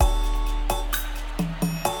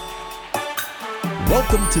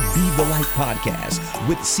Welcome to Be the Light Podcast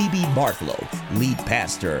with C.B. Bartholow, lead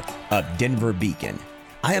pastor of Denver Beacon.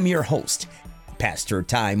 I am your host, Pastor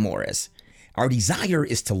Ty Morris. Our desire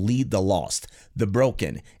is to lead the lost, the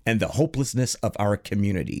broken, and the hopelessness of our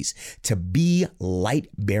communities, to be light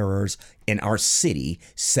bearers in our city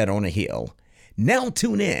set on a hill. Now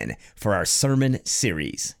tune in for our sermon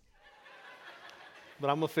series. But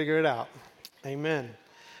I'm going to figure it out. Amen.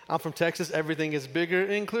 I'm from Texas. Everything is bigger,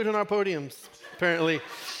 including our podiums, apparently.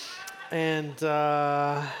 And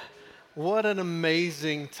what an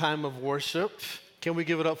amazing time of worship. Can we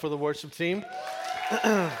give it up for the worship team?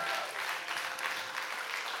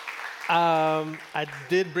 I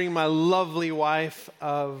did bring my lovely wife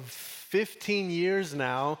of 15 years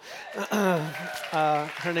now.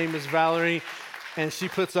 Her name is Valerie, and she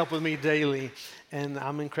puts up with me daily. And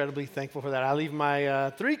I'm incredibly thankful for that. I leave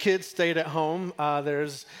my 3 kids stayed at home.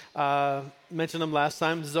 There's, mentioned them last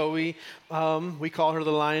time, Zoe, we call her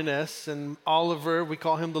the lioness, and Oliver, we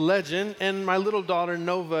call him the legend, and my little daughter,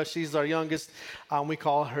 Nova, she's our youngest, we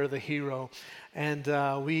call her the hero. And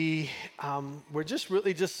we're just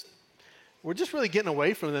really getting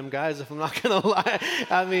away from them, guys, if I'm not going to lie.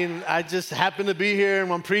 I mean, I just happen to be here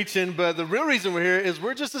and I'm preaching, but the real reason we're here is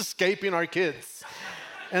we're just escaping our kids.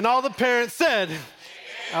 And all the parents said,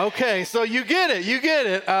 okay, so you get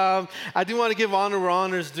it. I do want to give honor where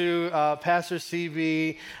honors due. Pastor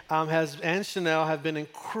CB and Chanel have been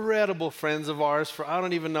incredible friends of ours for I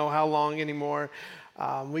don't even know how long anymore.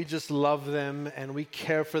 We just love them and we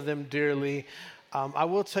care for them dearly. I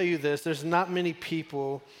will tell you this, there's not many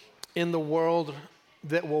people in the world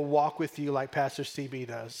that will walk with you like Pastor CB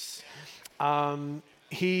does.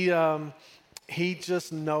 He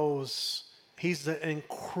just knows. He's an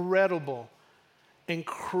incredible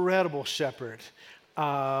shepherd.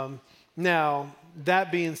 Now,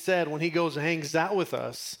 that being said, when he goes and hangs out with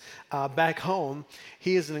us back home,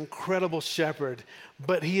 he is an incredible shepherd,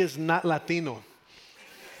 but he is not Latino.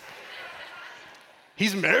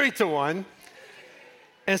 He's married to one.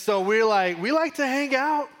 And so we like to hang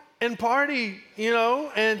out and party,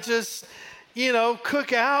 and just,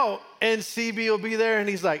 cook out. And CB will be there, and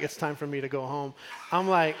he's like, it's time for me to go home. I'm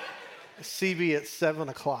like, CB at 7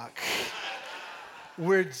 o'clock.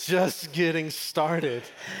 We're just getting started.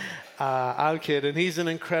 I'm kidding. He's an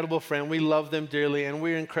incredible friend. We love them dearly, and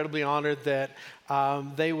we're incredibly honored that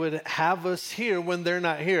they would have us here when they're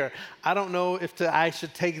not here. I don't know if I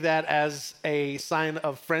should take that as a sign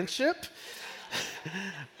of friendship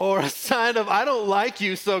or a sign of, I don't like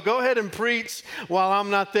you, so go ahead and preach while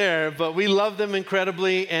I'm not there. But we love them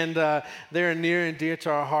incredibly, and they're near and dear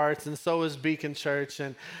to our hearts, and so is Beacon Church.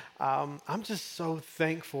 And I'm just so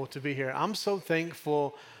thankful to be here. I'm so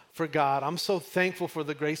thankful for God. I'm so thankful for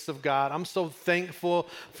the grace of God. I'm so thankful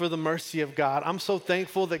for the mercy of God. I'm so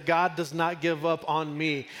thankful that God does not give up on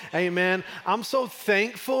me. Amen. I'm so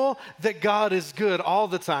thankful that God is good all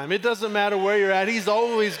the time. It doesn't matter where you're at. He's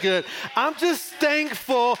always good. I'm just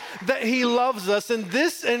thankful that he loves us. And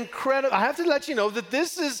this incredible, I have to let you know that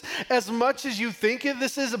this is, as much as you think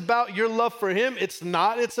this is about your love for him, it's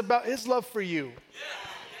not. It's about his love for you.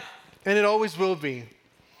 And it always will be.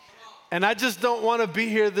 And I just don't want to be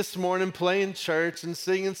here this morning playing church and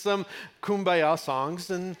singing some kumbaya songs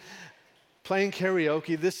and playing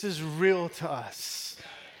karaoke. This is real to us.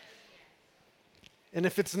 And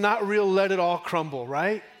if it's not real, let it all crumble,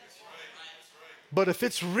 right? But if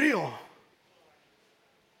it's real,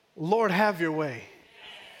 Lord, have your way.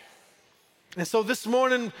 And so this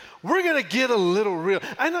morning, we're going to get a little real.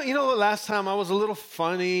 I know, last time I was a little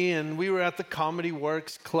funny and we were at the Comedy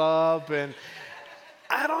Works Club, and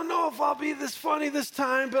I don't know if I'll be this funny this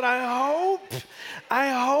time, but I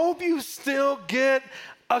hope you still get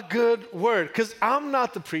a good word, because I'm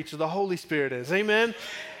not the preacher, the Holy Spirit is. Amen.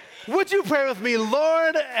 Would you pray with me?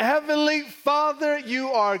 Lord, Heavenly Father, you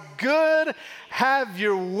are good. Have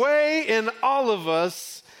your way in all of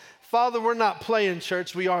us. Father, we're not playing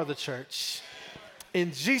church. We are the church.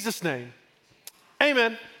 In Jesus' name,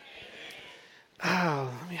 amen. How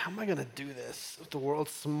am I going to do this with the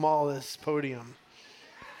world's smallest podium?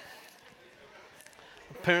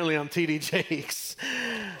 Apparently, I'm T.D. Jakes.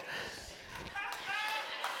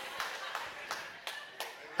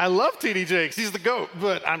 I love T.D. Jakes. He's the GOAT,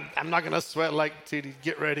 but I'm not going to sweat like T.D.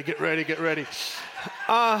 Get ready.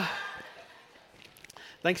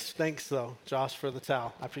 Thanks, though, Josh, for the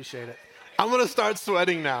towel. I appreciate it. I'm going to start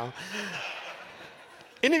sweating now.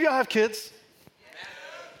 Any of y'all have kids?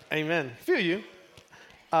 Amen. A few of you.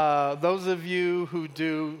 Those of you who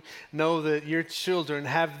do know that your children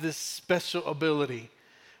have this special ability,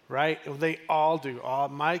 right? They all do, all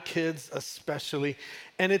my kids especially.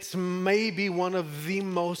 And it's maybe one of the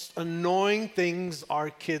most annoying things our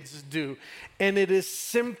kids do. And it is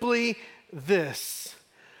simply this: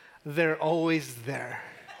 they're always there.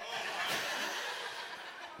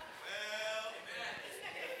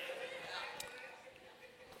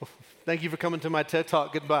 Thank you for coming to my TED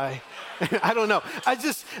Talk. Goodbye. I don't know. I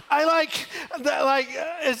like that. Like,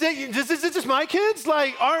 is it just my kids?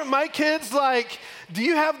 Like, aren't my kids like, do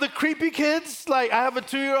you have the creepy kids? Like, I have a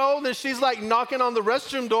 2-year-old and she's like knocking on the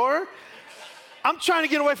restroom door. I'm trying to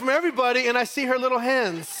get away from everybody and I see her little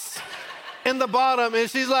hands in the bottom and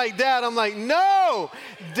she's like, Dad. I'm like, no,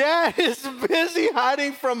 Dad is busy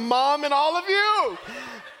hiding from Mom and all of you.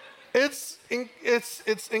 It's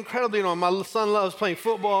incredibly annoying. My son loves playing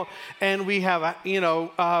football, and we have,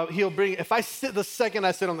 he'll bring, the second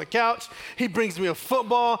I sit on the couch, he brings me a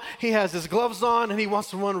football, he has his gloves on, and he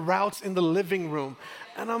wants to run routes in the living room.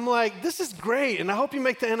 And I'm like, this is great, and I hope you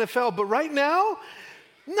make the NFL, but right now,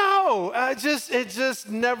 no, it just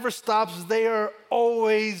never stops. They are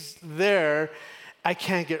always there. I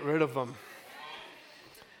can't get rid of them.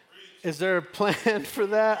 Is there a plan for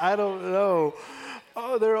that? I don't know.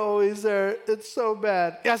 Oh, they're always there. It's so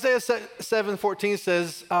bad. Isaiah 7:14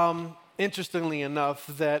 says, interestingly enough,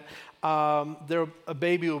 that a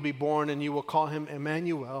baby will be born and you will call him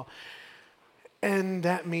Emmanuel. And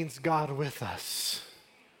that means God with us.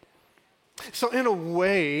 So in a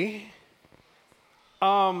way,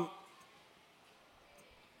 there's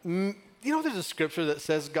a scripture that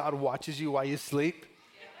says God watches you while you sleep.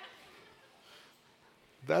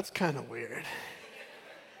 That's kind of weird.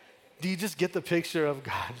 Do you just get the picture of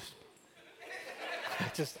God?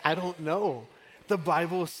 I don't know. The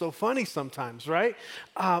Bible is so funny sometimes, right?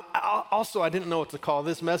 I didn't know what to call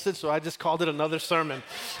this message, so I just called it another sermon.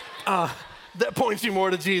 That points you more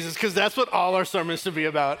to Jesus, because that's what all our sermons should be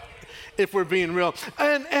about, if we're being real.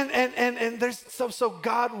 And there's so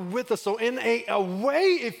God with us. So in a way,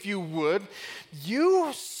 if you would, you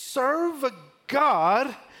serve a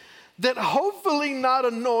God that hopefully not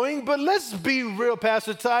annoying, but let's be real,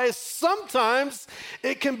 Pastor Ty, sometimes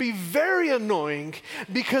it can be very annoying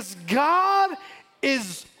because God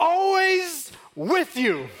is always with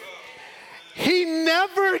you. He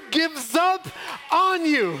never gives up on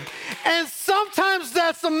you. And sometimes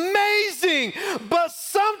that's amazing, but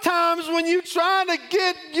sometimes when you're trying to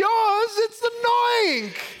get yours, it's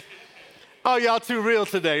annoying. Oh, y'all too real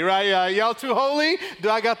today, right? Y'all too holy?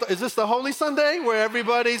 Is this the Holy Sunday where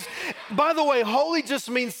everybody's... By the way, holy just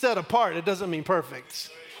means set apart. It doesn't mean perfect.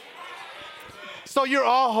 So you're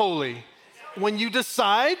all holy. When you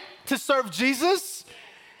decide to serve Jesus,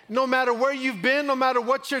 no matter where you've been, no matter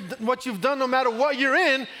what you've done, no matter what you're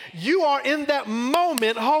in, you are in that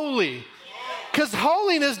moment holy. Because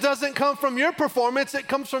holiness doesn't come from your performance, it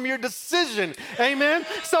comes from your decision. Amen?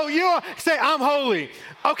 So you say, I'm holy.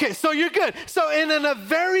 Okay, so you're good. So in a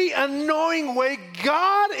very annoying way,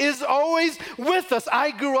 God is always with us.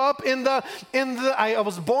 I grew up I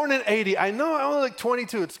was born in 80. I know I'm only like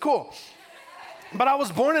 22. It's cool. But I was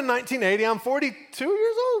born in 1980. I'm 42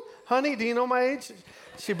 years old. Honey, do you know my age?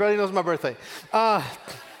 She barely knows my birthday.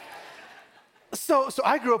 So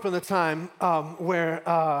I grew up in the time where...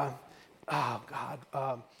 oh,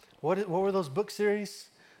 God. What were those book series?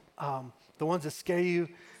 The ones that scare you?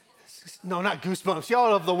 No, not Goosebumps.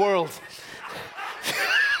 Y'all of the world.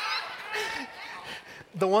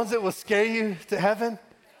 The ones that will scare you to heaven?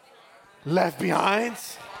 Left Behind.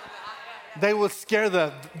 They will scare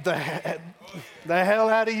the hell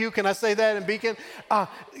out of you. Can I say that in Beacon?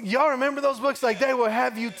 Y'all remember those books? Like, they will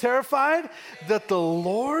have you terrified that the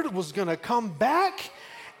Lord was going to come back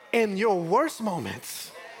in your worst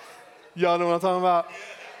moments. Y'all know what I'm talking about?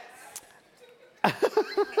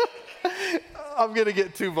 I'm going to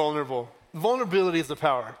get too vulnerable. Vulnerability is the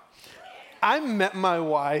power. I met my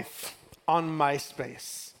wife on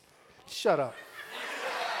MySpace. Shut up.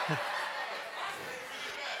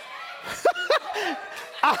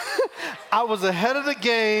 I was ahead of the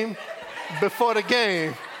game before the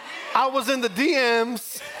game. I was in the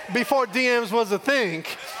DMs before DMs was a thing.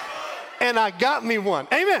 And I got me one.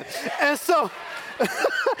 Amen. And so...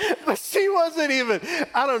 But she wasn't even,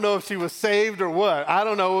 I don't know if she was saved or what. I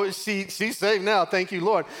don't know. She's saved now. Thank you,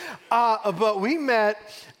 Lord. But we met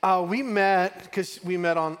because we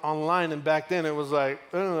met online, and back then it was like,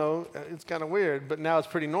 I don't know, it's kind of weird, but now it's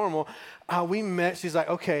pretty normal. We met. She's like,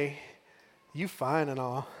 okay, you fine and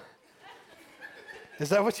all. Is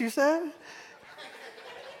that what you said?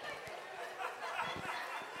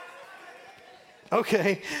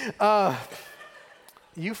 Okay.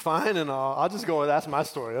 You fine and all. I'll just go with that's my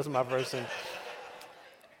story. That's my version.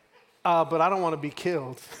 but I don't want to be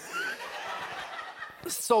killed.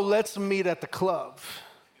 So let's meet at the club.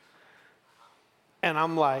 And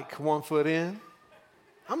I'm like 1 foot in.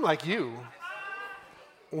 I'm like you.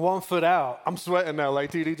 1 foot out. I'm sweating now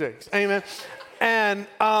like TD Jakes. Amen. And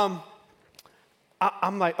I'm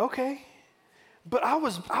like, okay. But I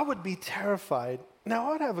would be terrified.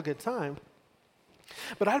 Now, I'd have a good time.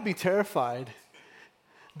 But I'd be terrified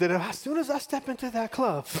that as soon as I step into that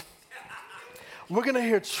club, we're going to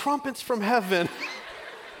hear trumpets from heaven.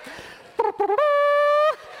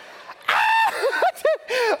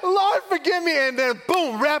 Lord, forgive me. And then,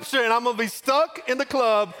 boom, rapture. And I'm going to be stuck in the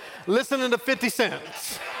club listening to 50 Cent.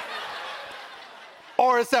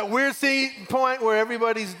 Or it's that weird scene point where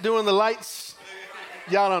everybody's doing the lights.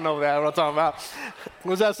 Y'all don't know that, what I'm talking about.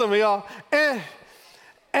 Was that some of y'all?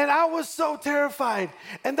 And I was so terrified.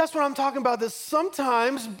 And that's what I'm talking about, that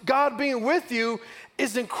sometimes God being with you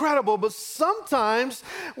is incredible, but sometimes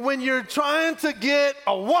when you're trying to get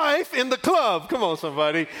a wife in the club, come on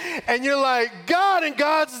somebody, and you're like, God, and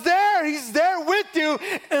God's there, he's there with you,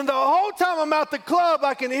 and the whole time I'm at the club,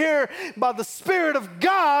 I can hear by the Spirit of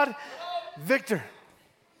God, Victor.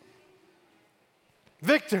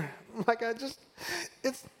 Like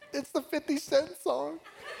it's the 50 Cent song.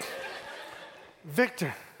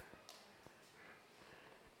 Victor.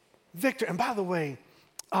 And by the way,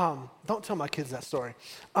 don't tell my kids that story.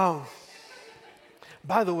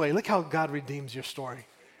 By the way, look how God redeems your story,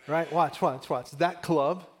 right? Watch. That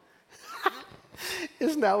club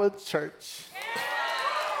is now a church.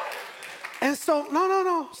 And so,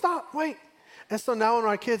 no, stop, wait. And so now when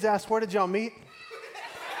our kids ask, where did y'all meet?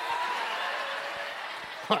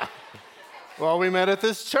 Well, we met at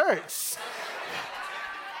this church.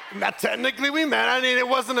 Now, technically we met. I mean, it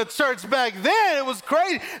wasn't a church back then. It was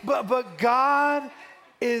crazy. But God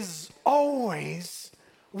is always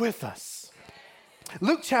with us.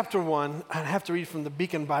 Luke chapter 1, I have to read from the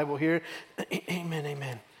Beacon Bible here.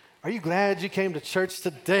 Amen. Are you glad you came to church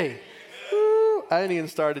today? Woo, I ain't even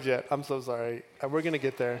started yet. I'm so sorry. We're going to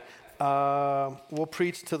get there. We'll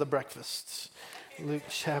preach to the breakfast. Luke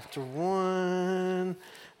chapter 1.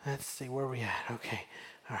 Let's see, where are we at? Okay.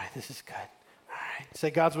 All right, this is good. All right. Say,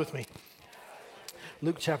 God's with me.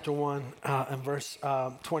 Luke chapter 1 and verse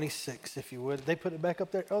 26, if you would. They put it back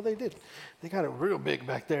up there? Oh, they did. They got it real big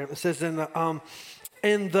back there. It says, in the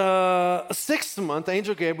 6th month,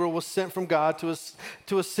 angel Gabriel was sent from God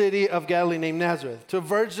to a city of Galilee named Nazareth, to a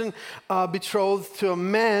virgin betrothed to a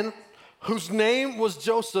man whose name was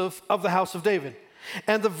Joseph of the house of David.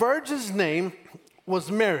 And the virgin's name was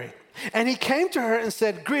Mary. And he came to her and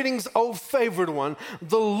said, greetings, O favored one.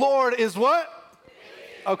 The Lord is what?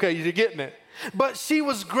 Okay, you're getting it. But she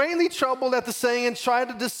was greatly troubled at the saying and tried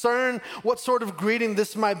to discern what sort of greeting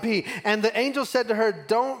this might be. And the angel said to her,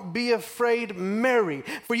 don't be afraid, Mary,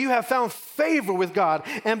 for you have found favor with God.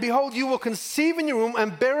 And behold, you will conceive in your womb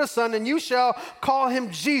and bear a son, and you shall call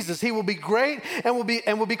him Jesus. He will be great and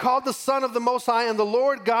will be called the Son of the Most High. And the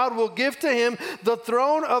Lord God will give to him the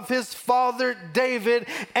throne of his father David,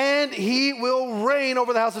 and he will reign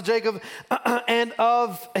over the house of Jacob, and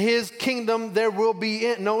of his kingdom there will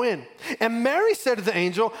be no end. And Mary said to the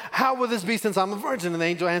angel, how will this be since I'm a virgin? And the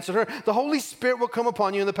angel answered her, the Holy Spirit will come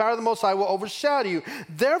upon you, and the power of the Most High will overshadow you.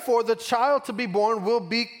 Therefore, the child to be born will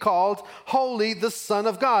be called Holy, the Son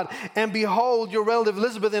of God. And behold, your relative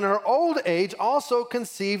Elizabeth in her old age also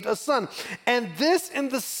conceived a son. And this in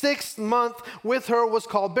the 6th month with her was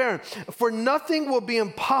called barren. For nothing will be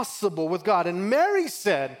impossible with God. And Mary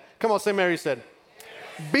said, come on, say Mary said,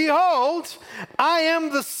 behold, I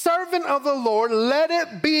am the servant of the Lord. Let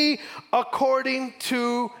it be according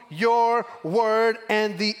to your word.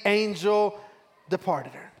 And the angel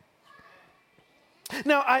departed her.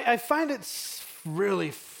 Now, I find it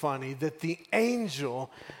really funny that the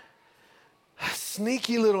angel,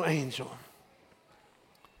 sneaky little angel,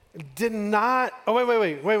 did not, oh,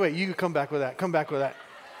 wait. You can come back with that. Come back with that.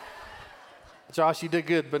 Josh, you did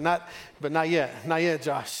good, but not yet. Not yet,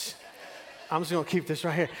 Josh. I'm just going to keep this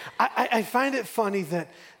right here. I find it funny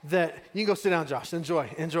that you can go sit down, Josh. Enjoy.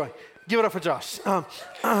 Give it up for Josh.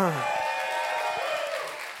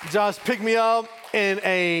 Josh picked me up in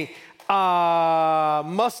a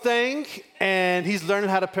Mustang, and he's learning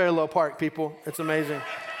how to parallel park, people. It's amazing.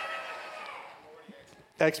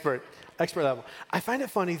 Expert level. I find it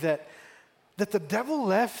funny that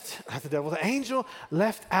the angel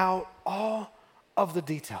left out all of the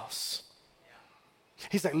details.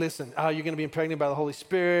 He's like, listen, you're going to be impregnated by the Holy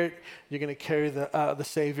Spirit. You're going to carry the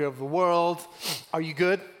Savior of the world. Are you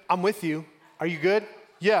good? I'm with you. Are you good?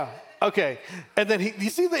 Yeah. Okay. And then you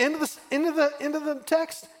see the end of the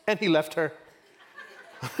text? And he left her.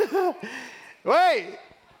 Wait.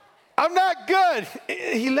 I'm not good.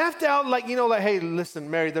 He left out like, hey, listen,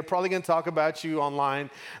 Mary, they're probably going to talk about you online.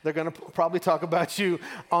 They're going to probably talk about you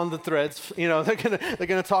on the threads. They're going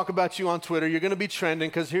to talk about you on Twitter. You're going to be trending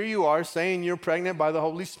because here you are saying you're pregnant by the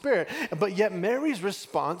Holy Spirit. But yet Mary's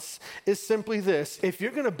response is simply this: if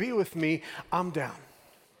you're going to be with me, I'm down.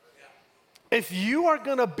 If you are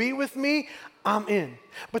going to be with me, I'm in.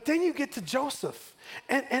 But then you get to Joseph,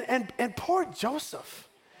 and poor Joseph.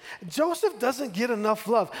 Joseph doesn't get enough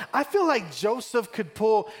love. I feel like Joseph could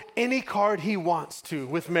pull any card he wants to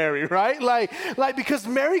with Mary, right? Like because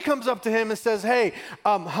Mary comes up to him and says, hey,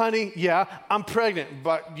 honey, yeah, I'm pregnant,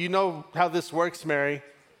 but you know how this works, Mary.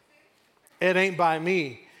 It ain't by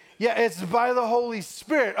me. Yeah, it's by the Holy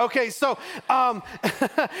Spirit. Okay, so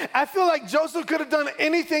I feel like Joseph could have done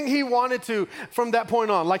anything he wanted to from that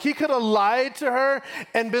point on. Like he could have lied to her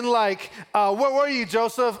and been like, where were you,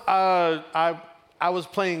 Joseph? I was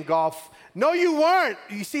playing golf. No, you weren't.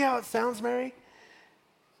 You see how it sounds, Mary?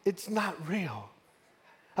 It's not real.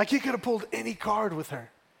 Like he could have pulled any card with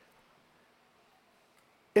her.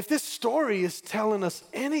 If this story is telling us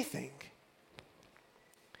anything,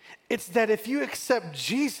 it's that if you accept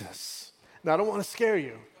Jesus, now I don't want to scare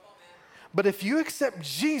you, but if you accept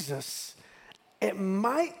Jesus, it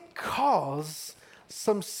might cause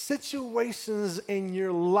some situations in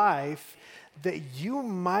your life that you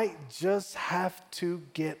might just have to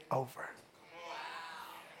get over.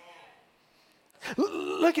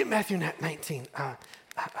 Look at Matthew 19. I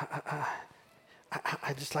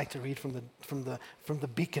just like to read from the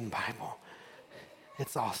Beacon Bible.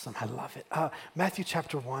 It's awesome. I love it. Matthew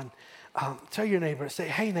chapter 1. Tell your neighbor, say,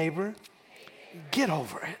 hey neighbor, get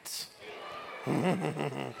over it.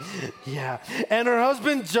 Yeah. And her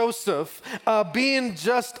husband Joseph, being a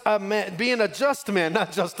just man,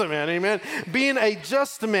 not just a man, amen. Being a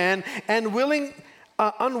just man and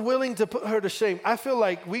unwilling to put her to shame. I feel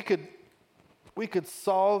like we could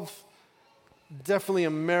solve definitely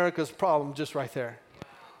America's problem just right there.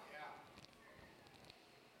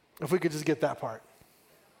 If we could just get that part.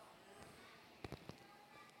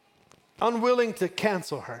 Unwilling to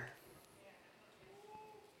cancel her.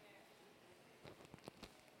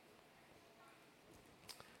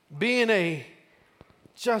 Being a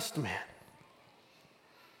just man,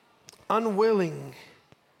 unwilling.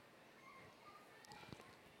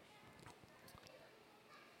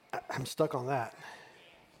 I'm stuck on that.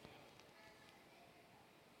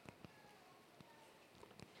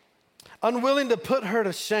 Unwilling to put her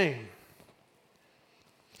to shame.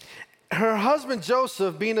 Her husband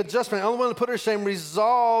Joseph, being a just man, unwilling to put her to shame,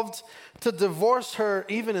 resolved to divorce her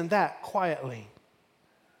even in that quietly.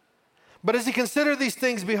 But as he considered these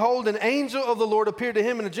things, behold, an angel of the Lord appeared to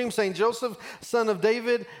him in a dream, saying, Joseph, son of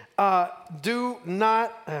David, do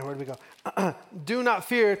not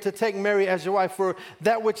fear to take Mary as your wife, for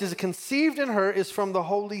that which is conceived in her is from the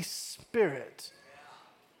Holy Spirit.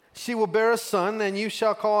 She will bear a son, and you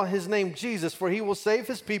shall call his name Jesus, for he will save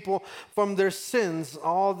his people from their sins.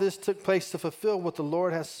 All this took place to fulfill what the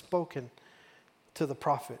Lord has spoken to the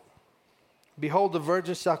prophet. Behold, the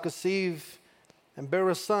virgin shall conceive and bear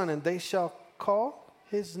a son, and they shall call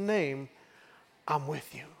his name, I'm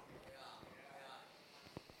with you.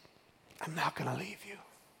 I'm not going to leave you.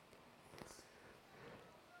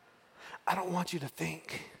 I don't want you to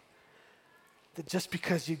think that just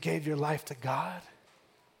because you gave your life to God,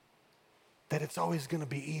 that it's always going to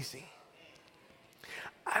be easy.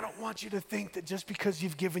 I don't want you to think that just because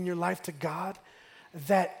you've given your life to God,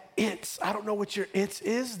 that I don't know what your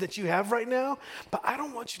is that you have right now, but I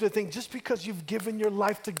don't want you to think just because you've given your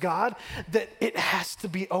life to God that it has to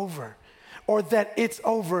be over or that it's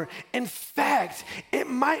over. In fact, it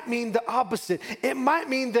might mean the opposite. It might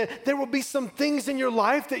mean that there will be some things in your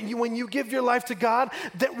life that when you give your life to God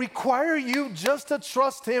that require you just to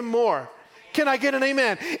trust him more. Can I get an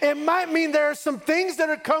amen? It might mean there are some things that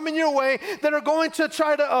are coming your way that are going to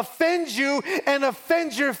try to offend you and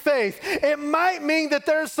offend your faith. It might mean that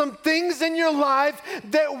there are some things in your life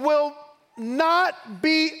that will not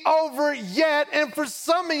be over yet. And for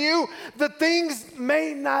some of you, the things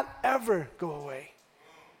may not ever go away.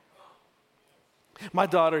 My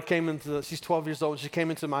daughter she's 12 years old. She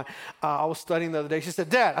came into I was studying the other day. She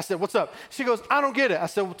said, Dad, I said, what's up? She goes, I don't get it. I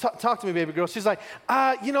said, well, talk to me, baby girl. She's like,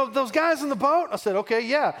 those guys in the boat? I said, okay,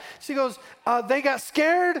 yeah. She goes, they got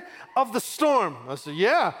scared of the storm. I said,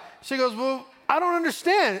 yeah. She goes, well, I don't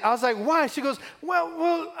understand. I was like, why? She goes,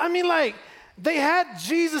 well, I mean, like, they had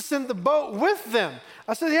Jesus in the boat with them.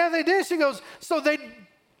 I said, yeah, they did. She goes, so they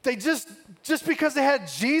just because they had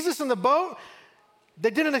Jesus in the boat,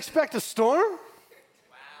 they didn't expect a storm?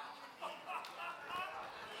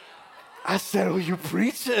 I said, oh, you're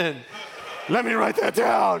preaching. Let me write that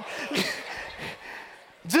down.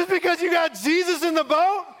 Just because you got Jesus in the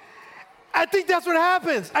boat, I think that's what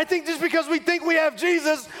happens. I think just because we think we have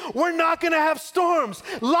Jesus, we're not going to have storms.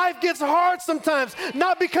 Life gets hard sometimes,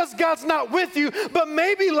 not because God's not with you, but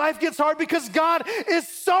maybe life gets hard because God is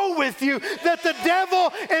so with you that the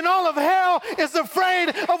devil and all of hell is afraid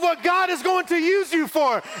of what God is going to use you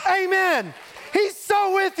for. Amen. He's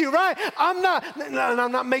so with you, right? I'm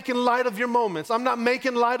not making light of your moments. I'm not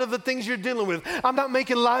making light of the things you're dealing with. I'm not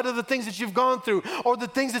making light of the things that you've gone through or the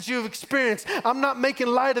things that you've experienced. I'm not making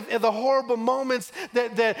light of the horrible moments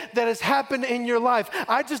that has happened in your life.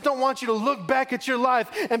 I just don't want you to look back at your life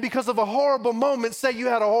and because of a horrible moment, say you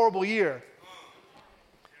had a horrible year.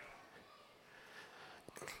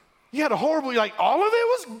 You had a horrible, like all of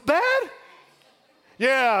it was bad?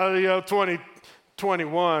 Yeah,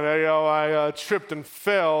 2021, I tripped and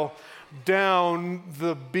fell down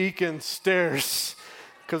the Beacon stairs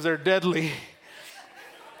because they're deadly.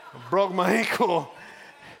 I broke my ankle.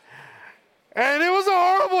 And it was a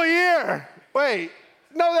horrible year. Wait,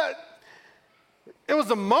 no, it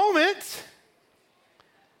was a moment.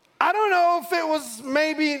 I don't know if it was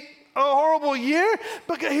maybe a horrible year,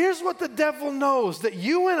 but here's what the devil knows, that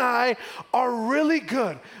you and I are really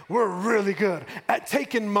good. We're really good at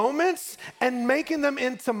taking moments and making them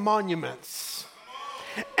into monuments.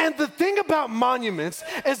 And the thing about monuments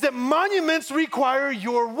is that monuments require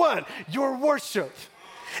your what? Your worship.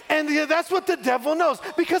 And that's what the devil knows,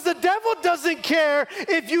 because the devil doesn't care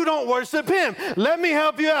if you don't worship him. Let me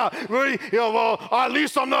help you out. Well, at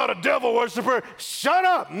least I'm not a devil worshiper. Shut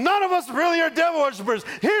up. None of us really are devil worshipers.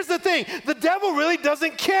 Here's the thing. The devil really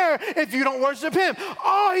doesn't care if you don't worship him.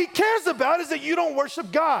 All he cares about is that you don't worship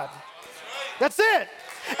God. That's it.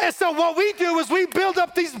 And so what we do is we build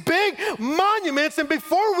up these big monuments, and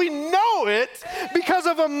before we know it, because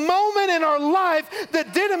of a moment in our life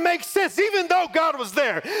that didn't make sense, even though God was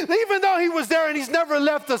there, even though he was there and he's never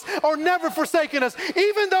left us or never forsaken us,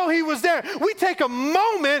 even though he was there, we take a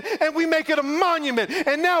moment and we make it a monument.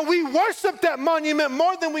 And now we worship that monument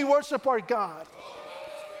more than we worship our God.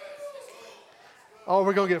 Oh,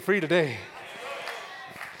 we're going to get free today.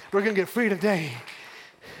 We're going to get free today.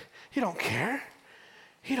 You don't care.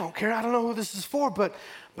 He don't care. I don't know who this is for, but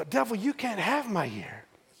devil, you can't have my year.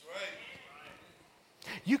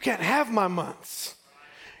 You can't have my months.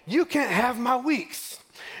 You can't have my weeks.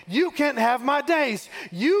 You can't have my days.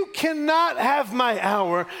 You cannot have my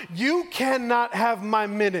hour. You cannot have my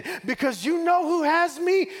minute, because you know who has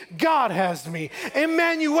me? God has me.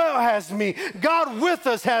 Emmanuel has me. God with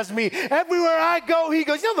us has me. Everywhere I go, he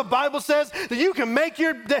goes. You know the Bible says that you can make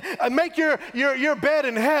your bed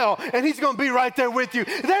in hell, and he's going to be right there with you.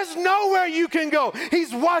 There's nowhere you can go.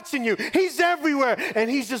 He's watching you. He's everywhere, and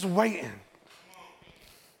he's just waiting.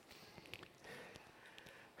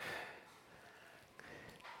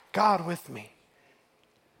 God with me.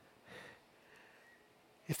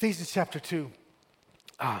 Ephesians chapter 2.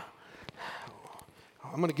 I'm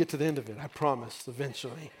going to get to the end of it, I promise,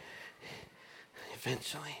 eventually.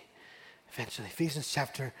 Ephesians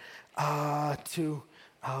chapter 2,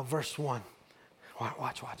 verse 1.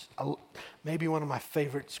 Watch. Maybe one of my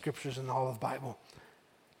favorite scriptures in all of the Bible.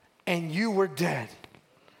 And you were dead.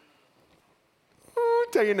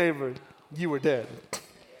 Tell your neighbor, you were dead.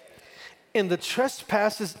 In the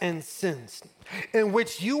trespasses and sins in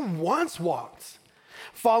which you once walked,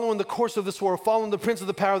 following the course of this world, following the prince of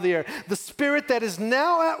the power of the air, the spirit that is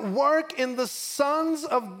now at work in the sons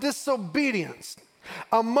of disobedience,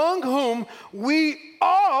 among whom we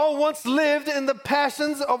all once lived in the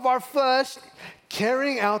passions of our flesh,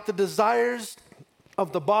 carrying out the desires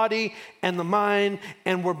of the body and the mind,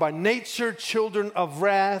 and were by nature children of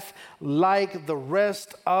wrath like the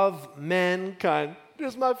rest of mankind.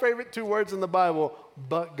 Here's my favorite two words in the Bible,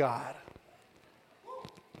 but God.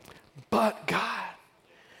 But God,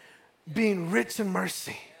 being rich in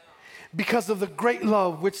mercy, because of the great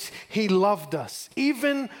love which he loved us,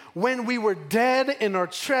 even when we were dead in our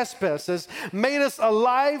trespasses, made us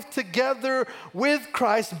alive together with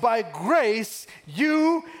Christ. By grace,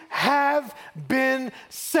 you have been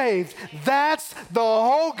saved. That's the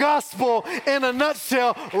whole gospel in a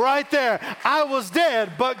nutshell right there. I was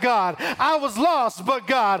dead, but God. I was lost, but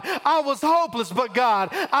God. I was hopeless, but God.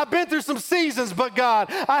 I've been through some seasons, but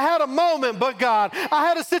God. I had a moment, but God. I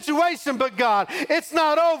had a situation, but God. It's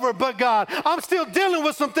not over, but God. I'm still dealing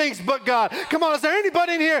with some things, but God. Come on, is there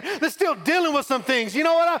anybody in here that's still dealing with some things? You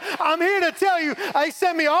know what? I'm here to tell you, he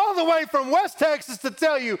sent me all the way from West Texas to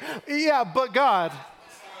tell you, yeah, but God.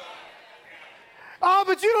 Oh,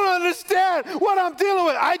 but you don't understand what I'm dealing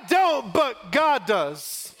with. I don't, but God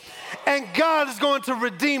does. and God is going to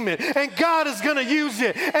redeem it, and God is going to use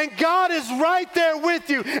it, and God is right there with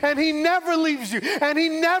you, and he never leaves you, and he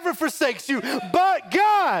never forsakes you. But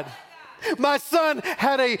God, my son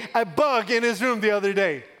had a bug in his room the other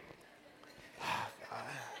day.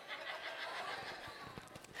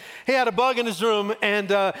 He had a bug in his room,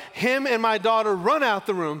 and him and my daughter run out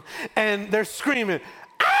the room, and they're screaming,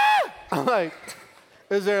 ah! I'm like,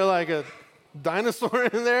 is there like a dinosaur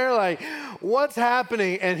in there? Like, what's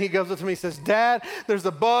happening? And he goes up to me and says, Dad, there's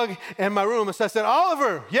a bug in my room. And so I said,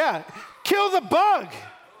 Oliver, yeah, kill the bug.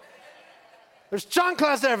 There's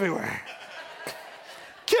chanclas everywhere.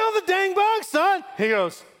 Kill the dang bug, son. He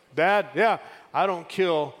goes, Dad, yeah, I don't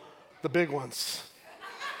kill the big ones.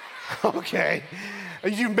 Okay.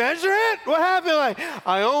 You measure it? What happened? Like,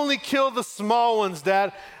 I only kill the small ones,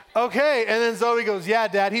 Dad. Okay. And then Zoe goes, yeah,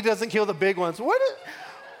 Dad, he doesn't kill the big ones.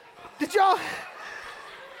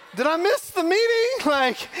 Did I miss the meeting?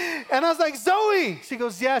 Like, and I was like, Zoe. She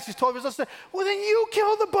goes, yeah. She's 12 years old. I said, well, then you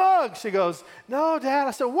kill the bug. She goes, no, Dad.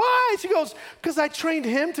 I said, why? She goes, because I trained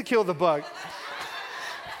him to kill the bug.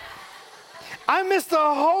 I missed the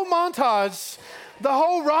whole montage, the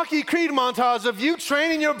whole Rocky Creed montage of you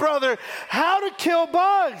training your brother how to kill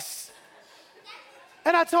bugs.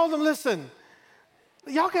 And I told him, listen,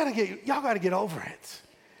 y'all gotta get over it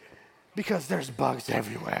because there's bugs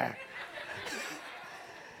everywhere.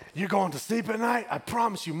 You're going to sleep at night? I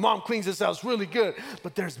promise you, Mom cleans this house really good,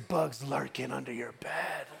 but there's bugs lurking under your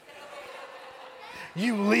bed.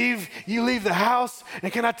 You leave the house,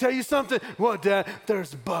 and can I tell you something? Well, Dad,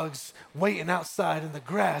 there's bugs waiting outside in the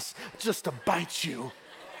grass just to bite you.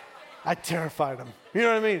 I terrified him. You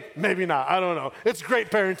know what I mean? Maybe not. I don't know. It's great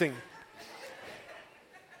parenting.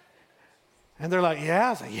 And they're like, yeah? I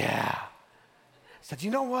was like, yeah. I said,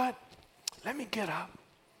 you know what? Let me get up.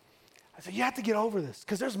 I said, you have to get over this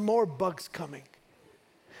because there's more bugs coming.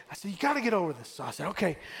 I said, you got to get over this. So I said,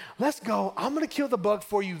 okay, let's go. I'm going to kill the bug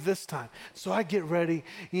for you this time. So I get ready,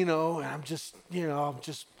 and I'm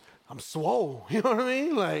swole. You know what I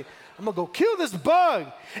mean? Like, I'm going to go kill this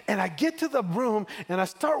bug. And I get to the room, and I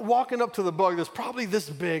start walking up to the bug that's probably this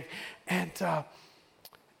big. And I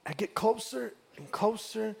get closer and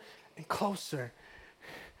closer and closer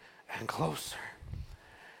and closer.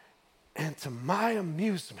 And to my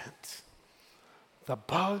amusement, the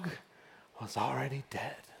bug was already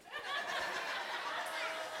dead.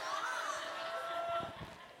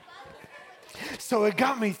 So it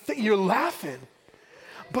got me you're laughing,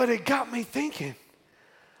 but it got me thinking,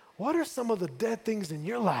 what are some of the dead things in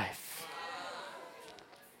your life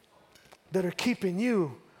that are keeping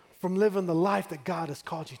you from living the life that God has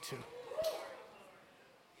called you to?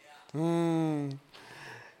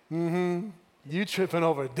 You tripping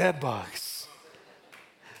over dead bugs.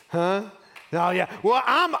 Huh? Oh, yeah. Well,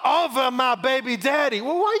 I'm over my baby daddy.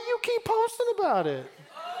 Well, why you keep posting about it?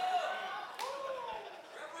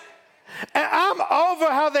 And I'm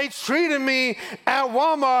over how they treated me at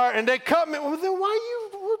Walmart and they cut me. Well, then why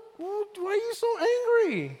are you so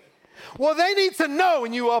angry? Well, they need to know.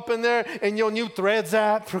 And you up in there and your new Threads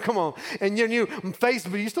app, come on, and your new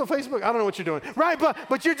Facebook. You still Facebook? I don't know what you're doing. Right,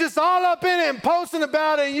 but you're just all up in it and posting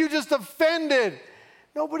about it and you just offended.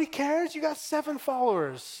 Nobody cares. You got 7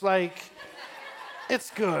 followers. Like,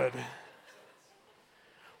 it's good.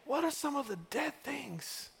 What are some of the dead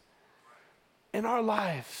things in our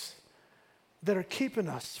lives that are keeping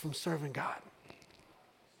us from serving God?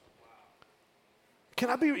 Can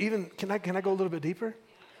I go a little bit deeper?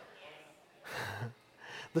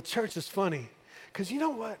 The church is funny because you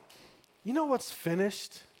know what? You know what's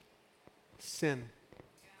finished? Sin.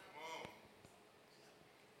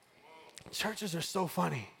 Churches are so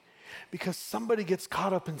funny because somebody gets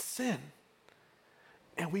caught up in sin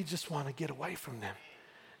and we just want to get away from them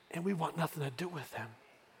and we want nothing to do with them.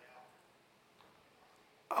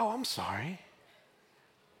 Oh, I'm sorry.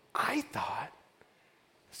 I thought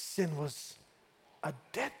sin was a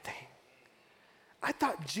dead thing. I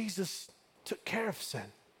thought Jesus took care of sin.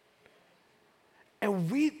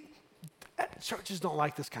 And churches don't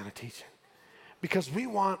like this kind of teaching because we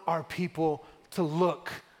want our people to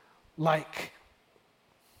look like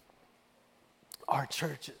our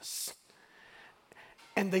churches.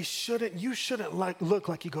 And you shouldn't look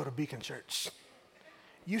like you go to Beacon Church.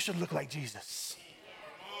 You should look like Jesus.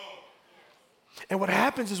 And what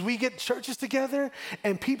happens is we get churches together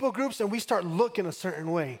and people groups and we start looking a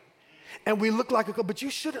certain way. And we look like but you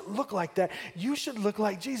shouldn't look like that. You should look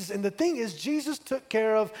like Jesus. And the thing is, Jesus took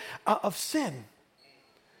care of sin.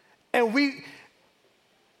 And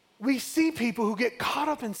we see people who get caught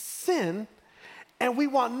up in sin and we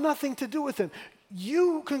want nothing to do with them.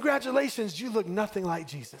 Congratulations, you look nothing like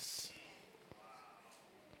Jesus.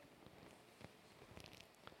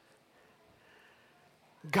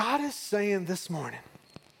 God is saying this morning,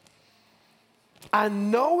 I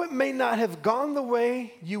know it may not have gone the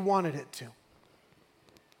way you wanted it to,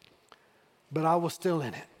 but I was still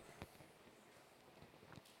in it.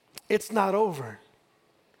 It's not over.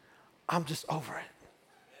 I'm just over it.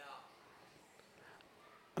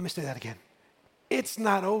 Let me say that again. It's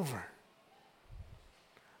not over.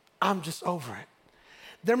 I'm just over it.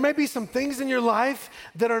 There may be some things in your life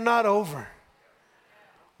that are not over.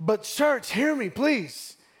 But church, hear me,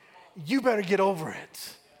 please. You better get over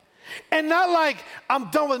it. And not like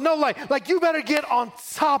I'm done with, no, like you better get on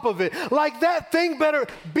top of it. Like that thing better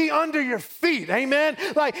be under your feet, amen?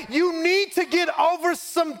 Like you need to get over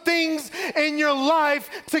some things in your life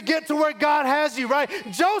to get to where God has you, right?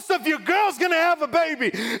 Joseph, your girl's gonna have a baby.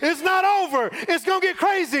 It's not over. It's gonna get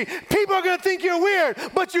crazy. People are gonna think you're weird,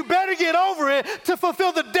 but you better get over it to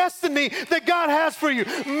fulfill the destiny that God has for you.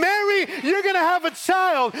 Mary, you're gonna have a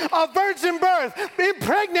child, a virgin birth,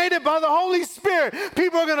 impregnated by the Holy Spirit.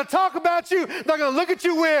 People are gonna talk about you. They're going to look at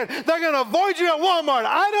you weird. They're going to avoid you at Walmart.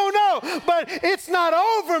 I don't know, but it's not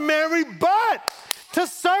over, Mary. But to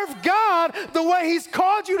serve God the way He's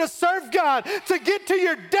called you to serve God, to get to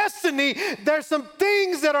your destiny, there's some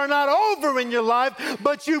things that are not over in your life,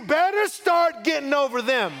 but you better start getting over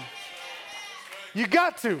them. You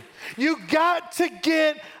got to. You got to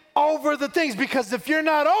get over the things, because if you're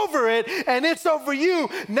not over it and it's over you,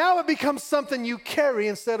 now it becomes something you carry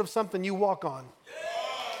instead of something you walk on.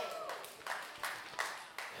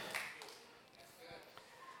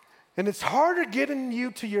 And it's harder getting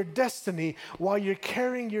you to your destiny while you're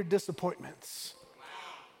carrying your disappointments.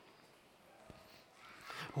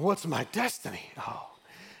 What's my destiny?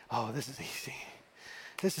 Oh, this is easy.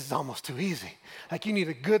 This is almost too easy. Like you need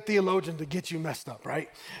a good theologian to get you messed up, right?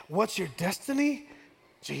 What's your destiny?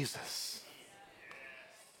 Jesus.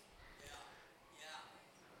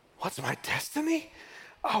 What's my destiny?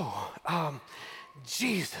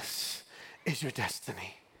 Jesus is your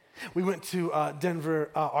destiny. We went to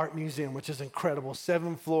Denver Art Museum, which is incredible.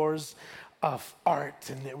 7 floors of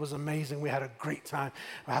art, and it was amazing. We had a great time.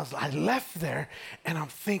 I left there, and I'm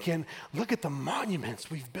thinking, look at the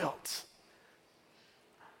monuments we've built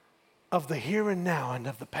of the here and now and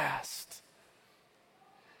of the past.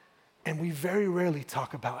 And we very rarely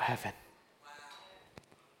talk about heaven.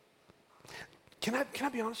 Can I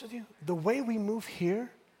be honest with you? The way we move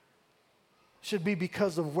here should be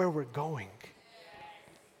because of where we're going.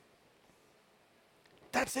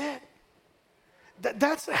 That's it.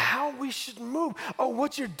 That's how we should move. Oh,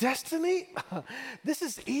 what's your destiny? This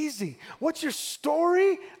is easy. What's your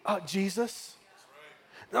story? Jesus.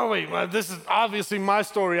 No, wait, this is obviously my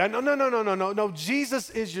story. No. Jesus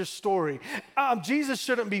is your story. Jesus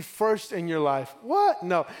shouldn't be first in your life. What?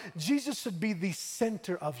 No. Jesus should be the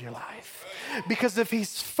center of your life. Because if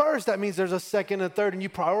He's first, that means there's a second and third, and you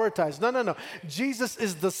prioritize. No. Jesus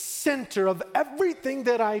is the center of everything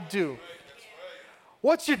that I do.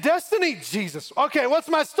 What's your destiny? Jesus. Okay, what's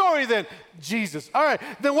my story then? Jesus. All right,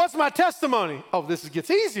 then what's my testimony? Oh, this gets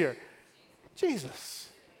easier. Jesus.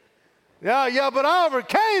 Yeah, but I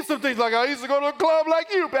overcame some things. Like I used to go to a club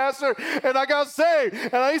like you, Pastor, and I got saved.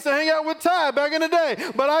 And I used to hang out with Ty back in the day,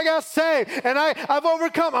 but I got saved, and I've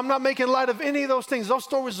overcome. I'm not making light of any of those things. Those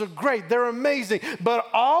stories are great. They're amazing. But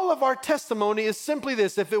all of our testimony is simply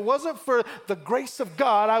this. If it wasn't for the grace of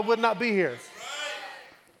God, I would not be here.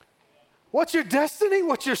 What's your destiny?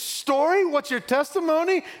 What's your story? What's your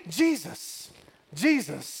testimony? Jesus,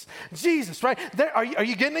 right? Are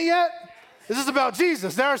you getting it yet? This is about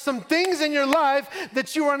Jesus. There are some things in your life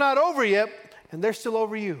that you are not over yet, and they're still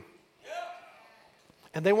over you.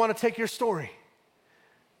 And they want to take your story.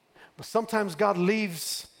 But sometimes God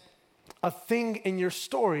leaves a thing in your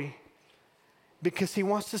story because He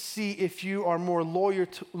wants to see if you are more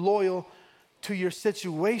loyal to your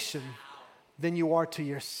situation than you are to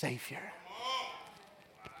your Savior.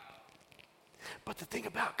 But the thing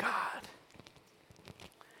about God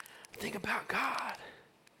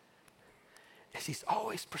is He's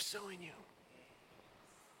always pursuing you.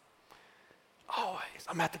 Always.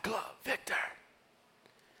 I'm at the club. Victor.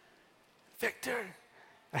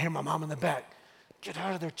 I hear my mom in the back. Get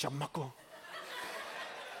out of there, chamaco.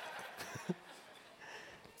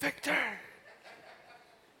 Victor.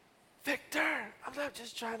 I'm not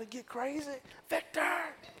just trying to get crazy.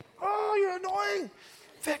 Victor. Oh, you're annoying.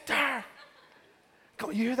 Victor. Come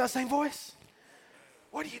on, you hear that same voice?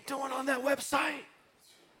 What are you doing on that website?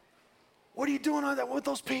 What are you doing on that with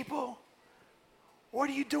those people? What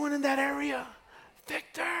are you doing in that area?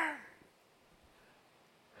 Victor.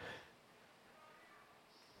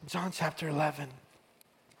 John chapter 11,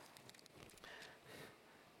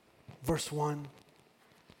 verse 1.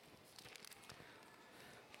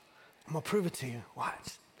 I'm going to prove it to you.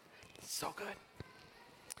 Watch. It's so good.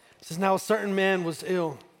 It says, now a certain man was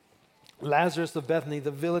ill, Lazarus of Bethany,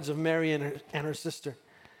 the village of Mary and her sister.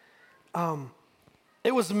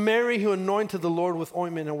 It was Mary who anointed the Lord with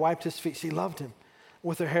ointment and wiped his feet. She loved him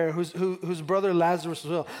with her hair, whose brother Lazarus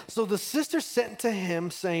was ill. So the sister sent to him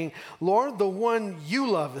saying, Lord, the one you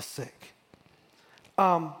love is sick.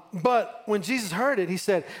 But when Jesus heard it, he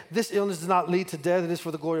said, this illness does not lead to death. It is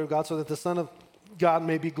for the glory of God, so that the Son of God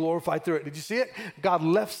may be glorified through it. Did you see it? God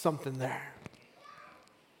left something there.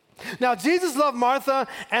 Now, Jesus loved Martha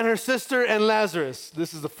and her sister and Lazarus.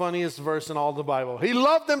 This is the funniest verse in all the Bible. He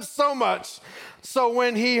loved them so much. So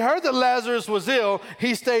when he heard that Lazarus was ill,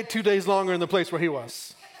 he stayed 2 days longer in the place where he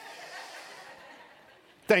was.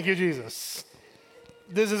 Thank you, Jesus.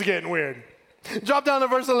 This is getting weird. Drop down to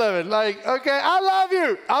verse 11. Like, okay, I love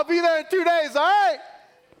you. I'll be there in 2 days, all right?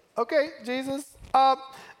 Okay, Jesus.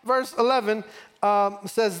 Verse 11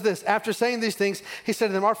 says this. After saying these things, he said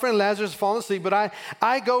to them, our friend Lazarus has fallen asleep, but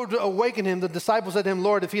I go to awaken him. The disciples said to him,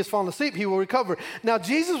 Lord, if he has fallen asleep, he will recover. Now,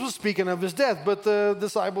 Jesus was speaking of his death, but the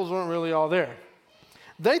disciples weren't really all there.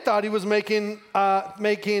 They thought he was meant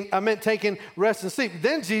taking rest and sleep.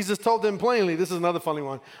 Then Jesus told them plainly, this is another funny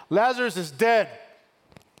one, Lazarus is dead.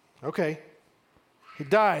 Okay, he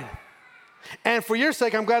died. And for your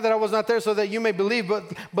sake, I'm glad that I was not there so that you may believe,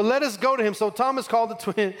 but let us go to him. So Thomas called the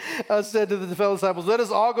twin, said to the fellow disciples, let us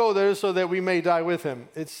all go there so that we may die with him.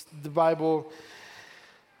 It's the Bible.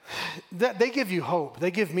 They give you hope. They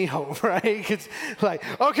give me hope, right? It's like,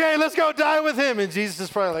 okay, let's go die with him. And Jesus is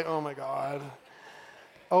probably like, oh my God.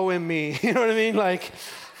 me. You know what I mean? Like,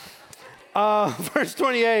 verse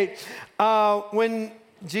 28, when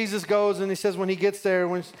Jesus goes and he says when he gets there,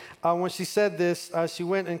 when she said this, she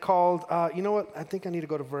went and called, you know what? I think I need to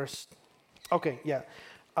go to verse 17.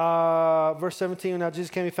 Now Jesus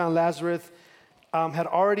came, he found Lazarus had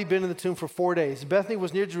already been in the tomb for 4 days. Bethany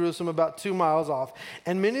was near Jerusalem, about 2 miles off.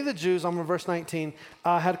 And many of the Jews, I'm in verse 19,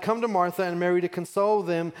 had come to Martha and Mary to console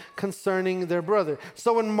them concerning their brother.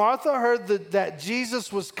 So when Martha heard that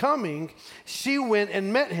Jesus was coming, she went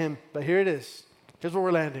and met him. But here it is. Here's where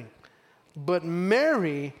we're landing. But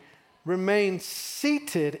Mary remained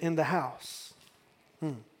seated in the house.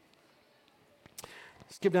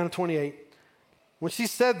 Skip down to 28. When she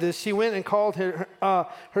said this, she went and called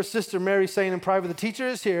her sister Mary, saying in private, the teacher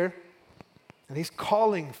is here, and he's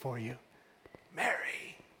calling for you.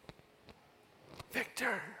 Mary,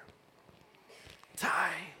 Victor,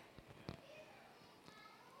 Ty.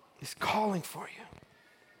 He's calling for you.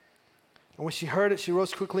 And when she heard it, she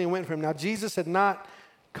rose quickly and went for him. Now, Jesus had not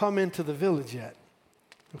come into the village yet.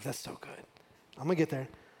 Oh, that's so good. I'm going to get there.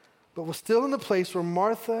 But was still in the place where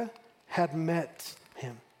Martha had met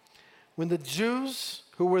him. When the Jews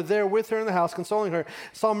who were there with her in the house, consoling her,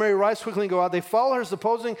 saw Mary rise quickly and go out, they followed her,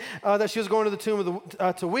 supposing that she was going to the tomb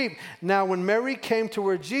to weep. Now, when Mary came to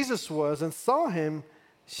where Jesus was and saw him,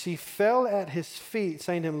 she fell at his feet,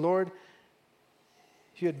 saying to him, Lord,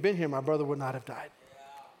 if you had been here, my brother would not have died.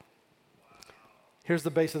 Here's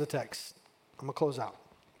the base of the text. I'm going to close out.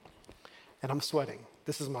 And I'm sweating.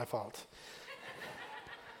 This is my fault.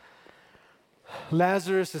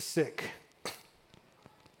 Lazarus is sick.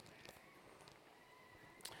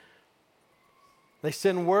 They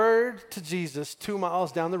send word to Jesus 2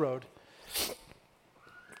 miles down the road.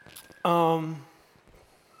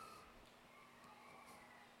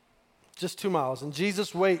 Just 2 miles. And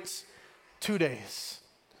Jesus waits 2 days.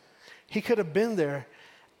 He could have been there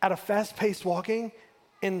at a fast-paced walking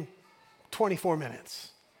in 24 minutes.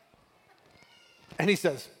 And he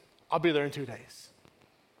says, I'll be there in 2 days.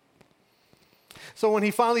 So when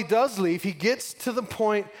he finally does leave, he gets to the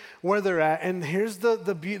point where they're at. And here's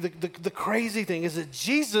the crazy thing is that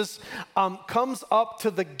Jesus comes up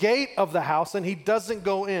to the gate of the house and he doesn't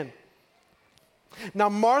go in. Now,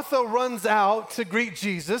 Martha runs out to greet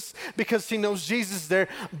Jesus because she knows Jesus is there.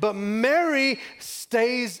 But Mary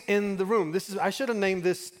stays in the room. I should have named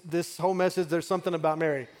this whole message, There's Something About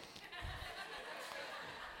Mary.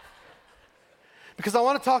 Because I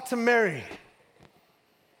want to talk to Mary.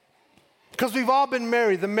 Because we've all been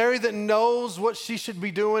Mary, the Mary that knows what she should be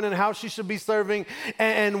doing and how she should be serving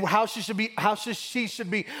and how she should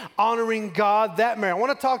be honoring God. That Mary. I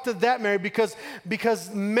want to talk to that Mary because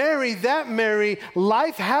Mary, that Mary,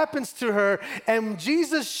 life happens to her and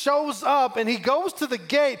Jesus shows up and he goes to the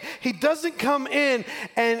gate. He doesn't come in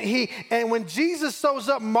and when Jesus shows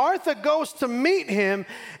up, Martha goes to meet him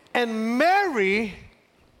and Mary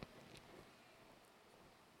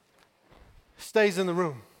stays in the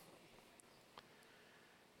room.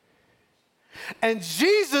 And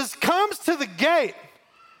Jesus comes to the gate,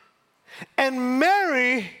 and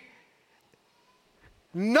Mary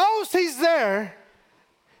knows he's there,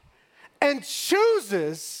 and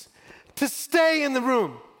chooses to stay in the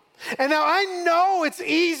room. And now I know it's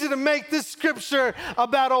easy to make this scripture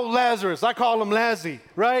about old Lazarus. I call him Lazzy,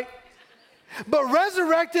 right? But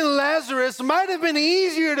resurrecting Lazarus might have been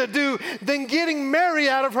easier to do than getting Mary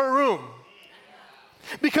out of her room.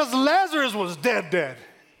 Because Lazarus was dead.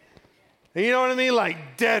 You know what I mean?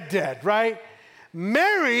 Like dead, right?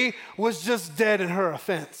 Mary was just dead in her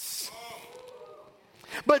offense.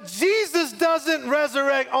 But Jesus doesn't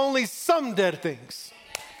resurrect only some dead things.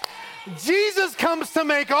 Jesus comes to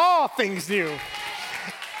make all things new.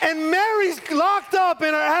 And Mary's locked up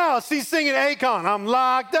in her house. She's singing Akon, I'm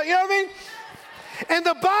locked up. You know what I mean? And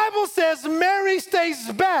the Bible says Mary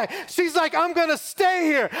stays back. She's like, I'm going to stay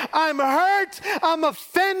here. I'm hurt. I'm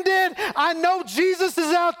offended. I know Jesus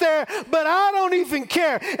is out there, but I don't even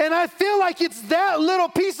care. And I feel like it's that little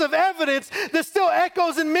piece of evidence that still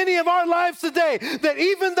echoes in many of our lives today, that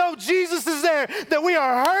even though Jesus is there, that we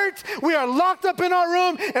are hurt, we are locked up in our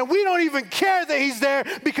room, and we don't even care that he's there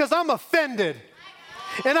because I'm offended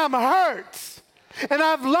and I'm hurt. And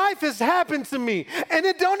life has happened to me. And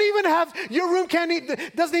it don't even have, your room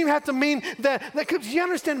doesn't even have to mean that you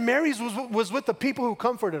understand Mary was with the people who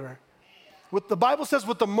comforted her. The Bible says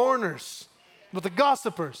with the mourners, with the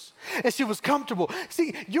gossipers. And she was comfortable.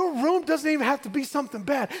 See, your room doesn't even have to be something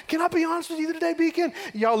bad. Can I be honest with you today, Beacon?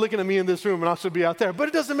 Y'all looking at me in this room and I should be out there. But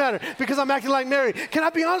it doesn't matter because I'm acting like Mary. Can I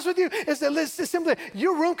be honest with you? It's simply,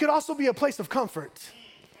 your room could also be a place of comfort.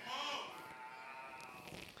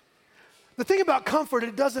 The thing about comfort,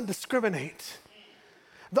 it doesn't discriminate.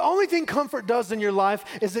 The only thing comfort does in your life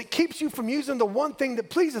is it keeps you from using the one thing that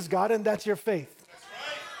pleases God, and that's your faith. That's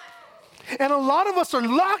right. And a lot of us are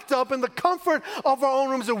locked up in the comfort of our own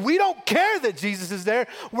rooms, and we don't care that Jesus is there.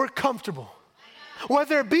 We're comfortable.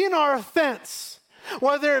 Whether it be in our offense,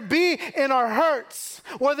 whether it be in our hurts,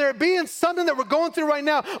 whether it be in something that we're going through right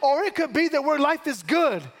now, or it could be that where life is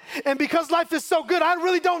good. And because life is so good, I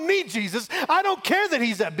really don't need Jesus. I don't care that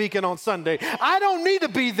he's at Beacon on Sunday. I don't need to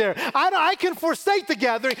be there. I can forsake the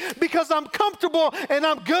gathering because I'm comfortable and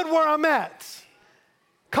I'm good where I'm at.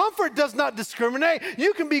 Comfort does not discriminate.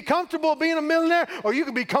 You can be comfortable being a millionaire, or you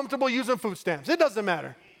can be comfortable using food stamps. It doesn't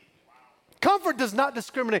matter. Comfort does not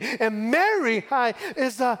discriminate. And Mary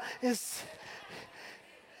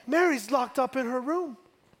Mary's locked up in her room.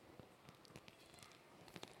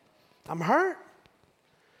 I'm hurt.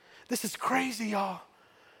 This is crazy, y'all.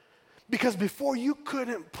 Because before you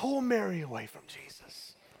couldn't pull Mary away from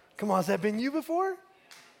Jesus. Come on, has that been you before?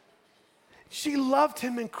 She loved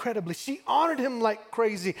him incredibly. She honored him like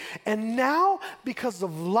crazy. And now, because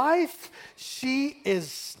of life, she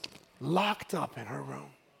is locked up in her room.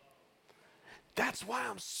 That's why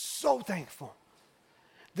I'm so thankful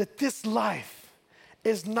that this life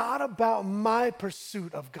is not about my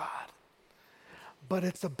pursuit of God, but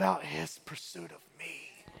it's about his pursuit of me.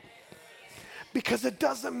 Because it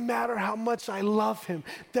doesn't matter how much I love him.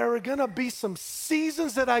 There are going to be some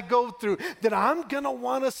seasons that I go through that I'm going to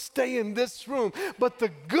want to stay in this room. But the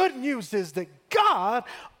good news is that God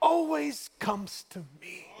always comes to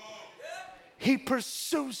me. He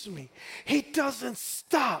pursues me. He doesn't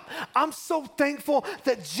stop. I'm so thankful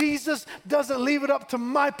that Jesus doesn't leave it up to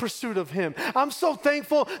my pursuit of him. I'm so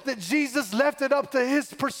thankful that Jesus left it up to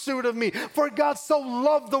his pursuit of me. For God so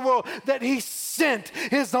loved the world that he sent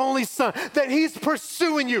his only son, that he's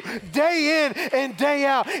pursuing you day in and day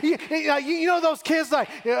out. You know those kids like,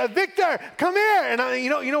 Victor, come here. And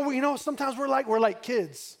you know, sometimes we're like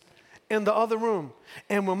kids in the other room.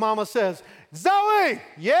 And when mama says, Zoe,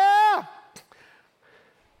 yeah.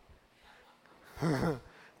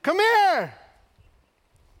 Come here.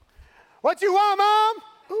 What you want, Mom?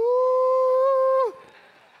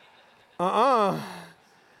 Ooh.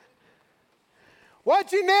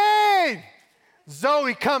 What you need?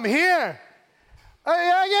 Zoe, come here. Give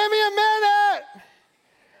me a minute.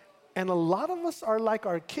 And a lot of us are like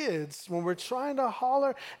our kids when we're trying to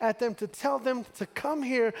holler at them to tell them to come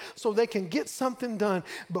here so they can get something done.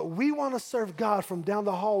 But we want to serve God from down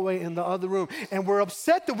the hallway in the other room. And we're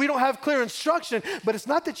upset that we don't have clear instruction. But it's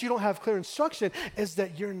not that you don't have clear instruction. It's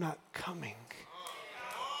that you're not coming.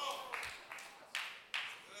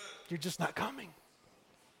 You're just not coming.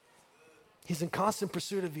 He's in constant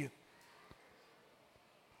pursuit of you.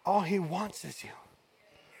 All he wants is you.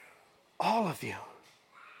 All of you.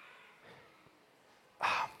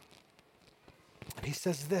 And he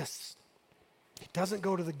says this. He doesn't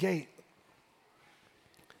go to the gate.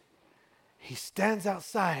 He stands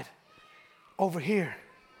outside over here.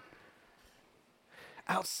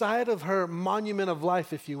 Outside of her monument of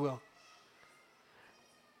life, if you will.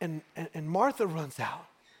 And Martha runs out.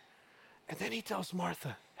 And then he tells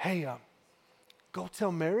Martha, hey, go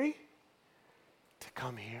tell Mary to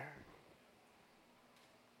come here.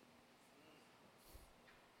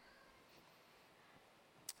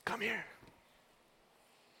 Come here.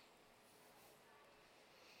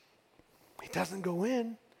 He doesn't go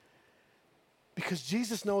in because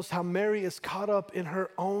Jesus knows how Mary is caught up in her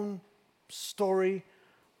own story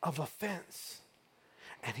of offense.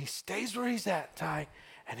 And he stays where he's at, Ty,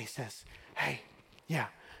 and he says, hey, yeah,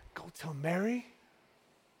 go tell Mary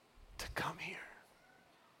to come here.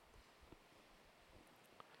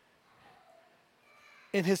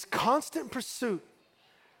 In his constant pursuit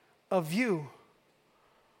of you,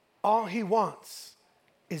 all he wants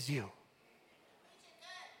is you.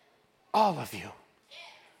 All of you.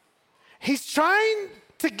 He's trying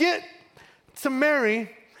to get to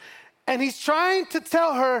Mary, and he's trying to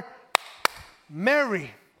tell her,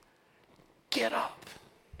 Mary, get up.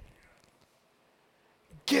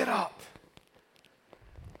 Get up.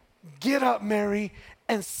 Get up, Mary,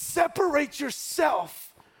 and separate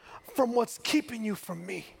yourself from what's keeping you from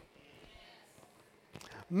me.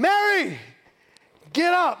 Mary,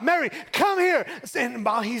 get up. Mary, come here. And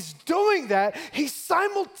while he's doing that, he's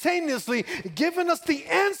simultaneously giving us the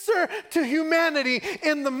answer to humanity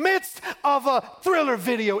in the midst of a Thriller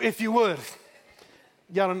video, if you would.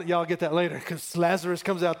 Y'all get that later because Lazarus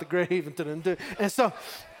comes out the grave.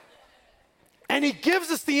 And he gives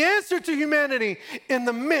us the answer to humanity in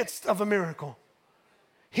the midst of a miracle.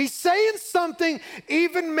 He's saying something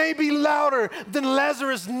even maybe louder than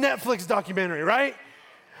Lazarus' Netflix documentary, right?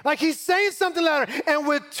 Like he's saying something louder. And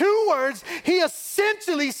with 2 words, he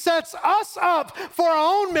essentially sets us up for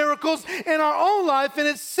our own miracles in our own life. And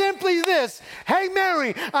it's simply this. Hey,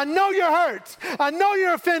 Mary, I know you're hurt. I know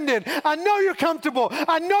you're offended. I know you're comfortable.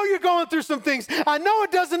 I know you're going through some things. I know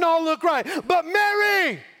it doesn't all look right. But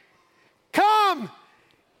Mary, come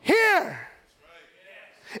here.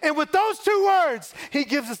 And with those 2 words, he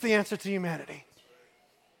gives us the answer to humanity.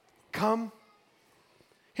 Come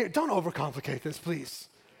here. Don't overcomplicate this, please.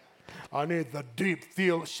 I need the deep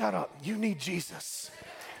feel. Shut up. You need Jesus.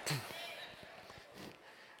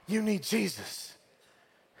 You need Jesus.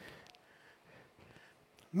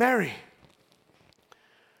 Mary,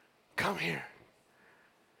 come here.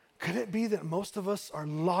 Could it be that most of us are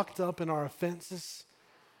locked up in our offenses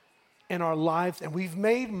in our lives, and we've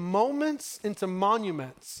made moments into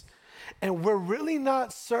monuments, and we're really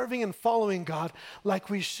not serving and following God like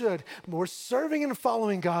we should. We're serving and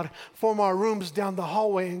following God from our rooms down the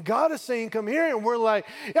hallway, and God is saying, come here, and we're like,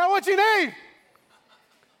 yeah, what you need?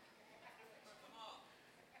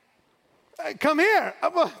 Come here.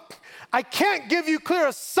 I can't give you clear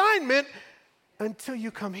assignment until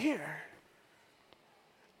you come here.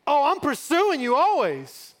 Oh, I'm pursuing you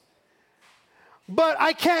always. But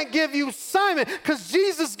I can't give you assignment because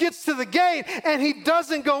Jesus gets to the gate and he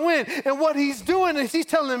doesn't go in. And what he's doing is he's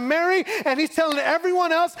telling Mary and he's telling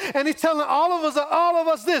everyone else and he's telling all of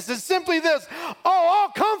us this. It's simply this. Oh,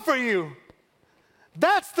 I'll come for you.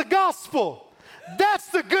 That's the gospel. That's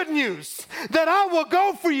the good news, that I will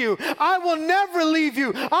go for you. I will never leave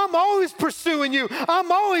you. I'm always pursuing you.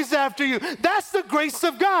 I'm always after you. That's the grace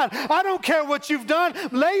of God. I don't care what you've done.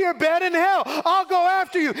 Lay your bed in hell. I'll go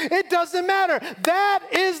after you. It doesn't matter. That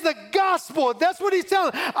is the gospel. That's what he's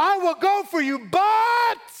telling. I will go for you,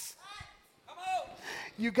 but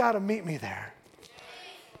you got to meet me there.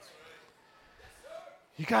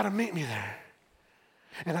 You got to meet me there.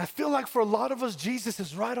 And I feel like for a lot of us, Jesus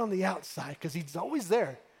is right on the outside because he's always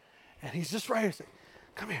there. And he's just right here saying,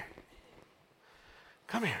 come here.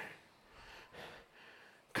 Come here.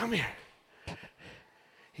 Come here.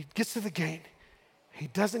 He gets to the gate. He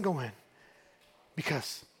doesn't go in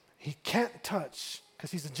because he can't touch,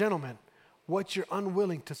 because he's a gentleman, what you're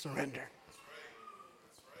unwilling to surrender.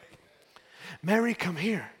 That's right. Mary, come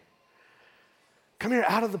here. Come here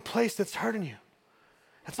out of the place that's hurting you.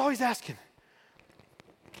 That's all he's asking.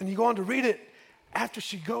 And you go on to read it. After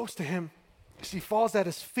she goes to him, she falls at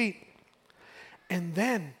his feet. And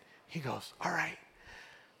then he goes, all right,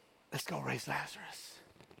 let's go raise Lazarus.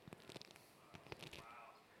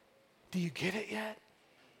 Do you get it yet?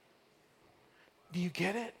 Do you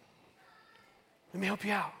get it? Let me help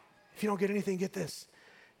you out. If you don't get anything, get this.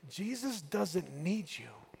 Jesus doesn't need you.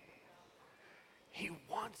 He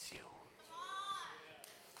wants you.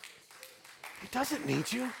 He doesn't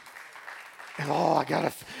need you. And I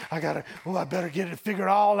better get it figured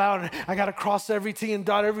all out. And I got to cross every T and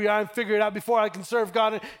dot every I and figure it out before I can serve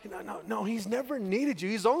God. And, no, he's never needed you.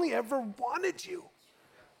 He's only ever wanted you.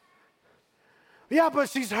 Yeah, but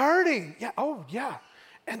she's hurting. Yeah, oh, yeah.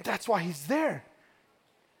 And that's why he's there.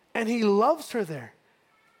 And he loves her there,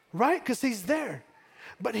 right? Because he's there.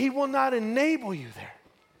 but he will not enable you there.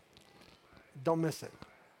 Don't miss it.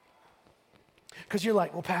 Because you're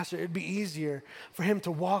like, well, Pastor, it'd be easier for him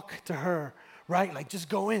to walk to her, right? Like, just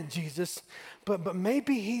go in, Jesus. But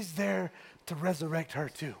maybe he's there to resurrect her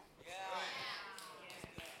too.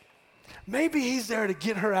 Maybe he's there to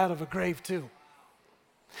get her out of a grave too.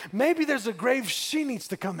 Maybe there's a grave she needs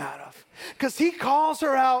to come out of. Because he calls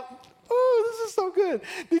her out. Oh, this is so good.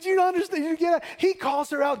 Did you understand? You get it? He calls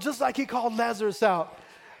her out just like he called Lazarus out.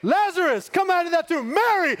 Lazarus, come out of that tomb.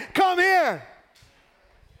 Mary, come here.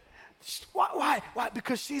 Why?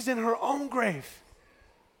 Because she's in her own grave.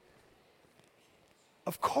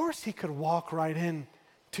 Of course he could walk right in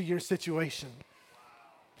to your situation.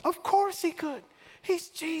 Of course he could. He's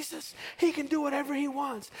Jesus. He can do whatever he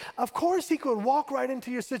wants. Of course he could walk right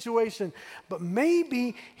into your situation, but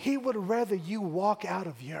maybe he would rather you walk out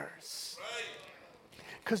of yours.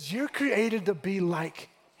 Because you're created to be like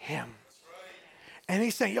him. And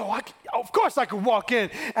he's saying, of course I could walk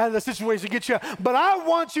in out of the situation, get you out, but I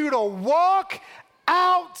want you to walk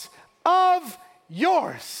out of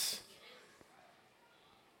yours.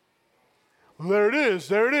 There it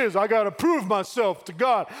is. I got to prove myself to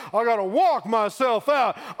God. I got to walk myself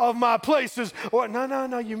out of my places.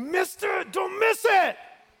 No, you missed it. Don't miss it.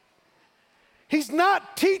 He's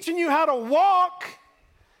not teaching you how to walk.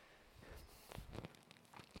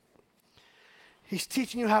 He's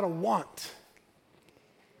teaching you how to want.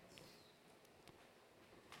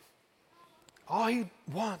 All he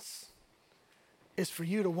wants is for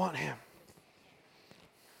you to want him.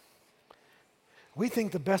 We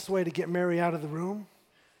think the best way to get Mary out of the room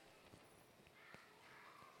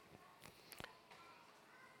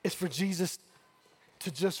is for Jesus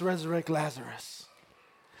to just resurrect Lazarus.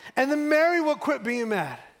 And then Mary will quit being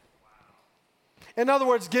mad. In other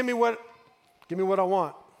words, give me what I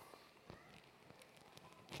want,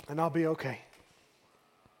 and I'll be okay.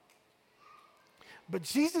 But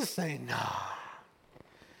Jesus is saying, nah,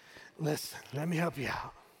 listen, let me help you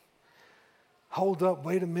out. Hold up,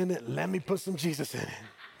 wait a minute, let me put some Jesus in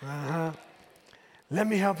it. Let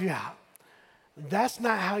me help you out. That's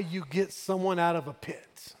not how you get someone out of a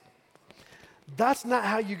pit. That's not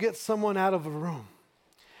how you get someone out of a room.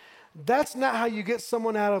 That's not how you get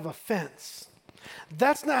someone out of a fence.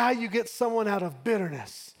 That's not how you get someone out of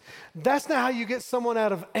bitterness. That's not how you get someone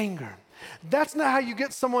out of anger. That's not how you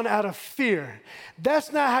get someone out of fear.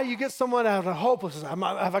 That's not how you get someone out of hopelessness.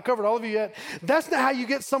 Have I covered all of you yet? That's not how you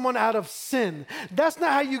get someone out of sin. That's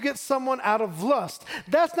not how you get someone out of lust.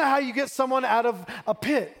 That's not how you get someone out of a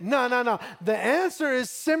pit. No. The answer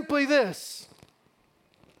is simply this.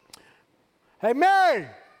 Hey, Mary,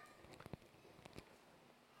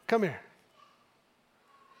 come here.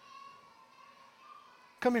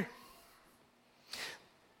 Come here.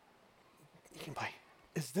 You can play.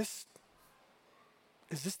 Is this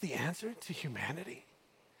the answer to humanity?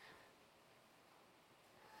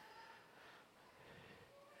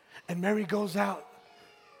 And Mary goes out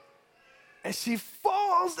and she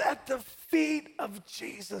falls at the feet of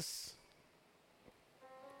Jesus.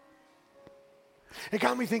 It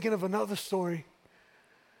got me thinking of another story.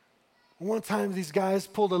 One time these guys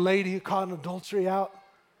pulled a lady who caught in adultery out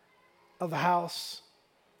of a house,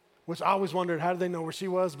 which I always wondered, how did they know where she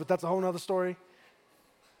was? But that's a whole other story.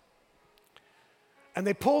 And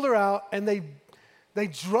they pulled her out, and they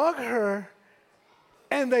drug her,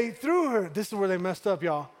 and they threw her. This is where they messed up,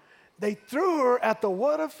 y'all. They threw her at the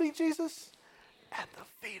what of feet, Jesus? At the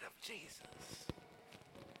feet of Jesus.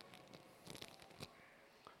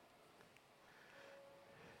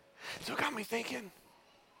 So it got me thinking,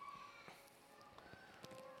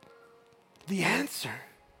 the answer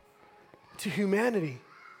to humanity,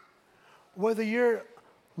 whether you're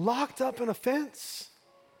locked up in a fence,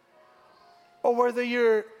 or whether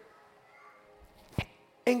you're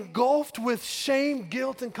engulfed with shame,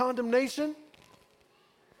 guilt, and condemnation,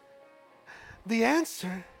 the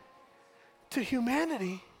answer to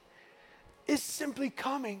humanity is simply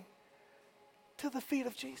coming to the feet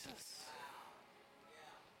of Jesus.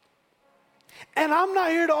 And I'm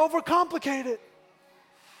not here to overcomplicate it.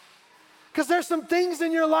 Because there's some things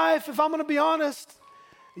in your life, if I'm going to be honest,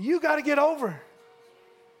 you got to get over.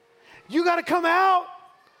 You got to come out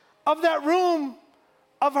of that room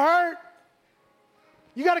of hurt.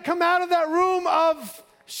 You got to come out of that room of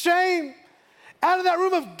shame, out of that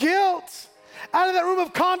room of guilt, out of that room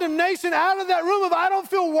of condemnation, out of that room of I don't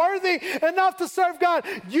feel worthy enough to serve God.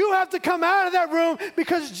 You have to come out of that room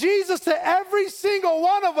because Jesus to every single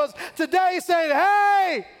one of us today is saying,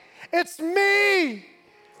 hey, it's me.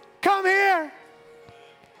 Come here.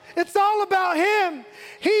 It's all about him.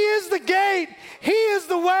 He is the gate. He is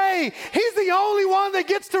the way. He's the only one that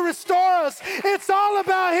gets to restore us. It's all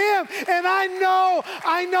about him. And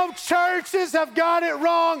I know churches have got it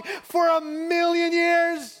wrong for 1,000,000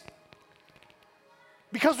 years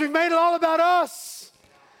because we've made it all about us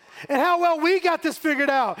and how well we got this figured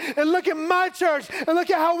out. And look at my church, and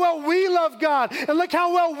look at how well we love God, and look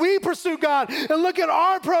how well we pursue God, and look at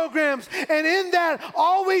our programs. And in that,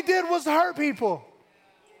 all we did was hurt people.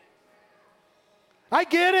 I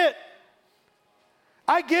get it.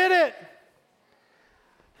 I get it.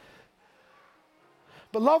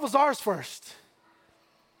 But love was ours first,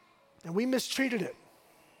 and we mistreated it.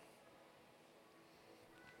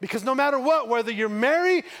 Because no matter what, whether you're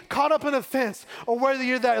Mary caught up in offense or whether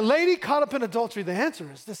you're that lady caught up in adultery, the answer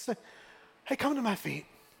is this: hey, come to my feet.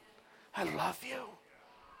 I love you.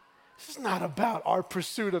 This is not about our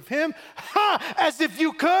pursuit of him. Ha! As if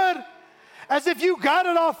you could. As if you got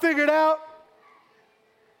it all figured out.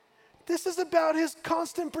 This is about his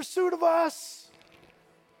constant pursuit of us.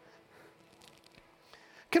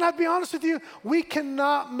 Can I be honest with you? We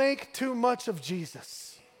cannot make too much of Jesus.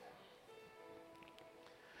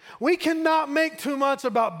 We cannot make too much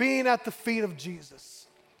about being at the feet of Jesus.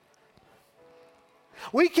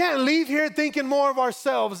 We can't leave here thinking more of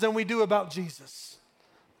ourselves than we do about Jesus.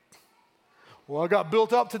 Well, I got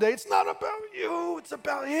built up today. It's not about you. It's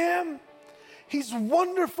about him. He's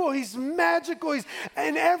wonderful. He's magical. He's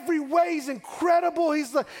in every way. He's incredible.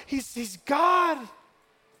 He's God.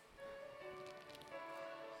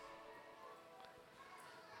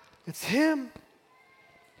 It's him.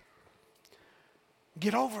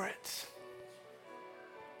 Get over it.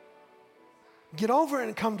 Get over it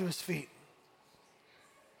and come to his feet.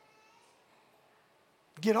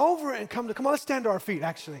 Get over it and come on, let's stand to our feet,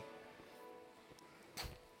 actually.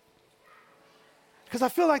 Because I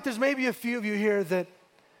feel like there's maybe a few of you here that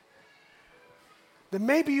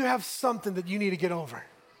maybe you have something that you need to get over.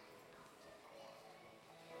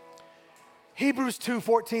 Hebrews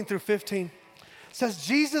 2:14 through 15 says,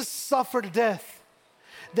 Jesus suffered death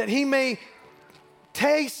that he may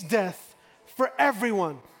taste death for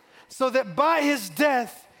everyone, so that by his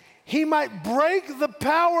death he might break the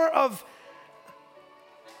power of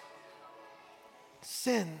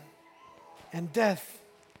sin and death.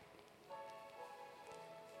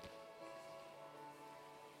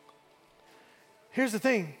 Here's the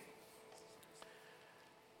thing,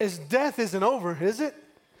 is death isn't over, is it?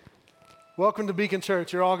 Welcome to Beacon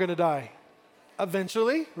Church. You're all going to die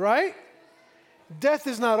eventually, right? Death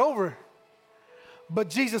is not over, but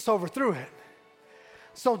Jesus overthrew it.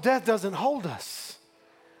 So death doesn't hold us.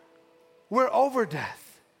 We're over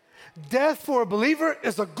death. Death for a believer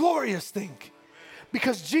is a glorious thing.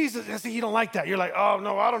 Because Jesus, I see you don't like that. You're like, oh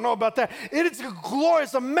no, I don't know about that. It is a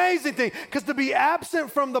glorious, amazing thing. Because to be absent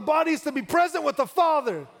from the body is to be present with the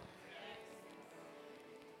Father.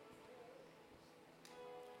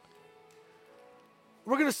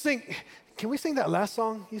 We're going to sing. Can we sing that last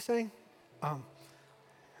song you sang?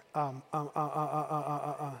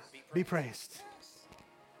 Be praised.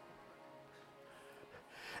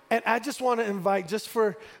 And I just want to invite, just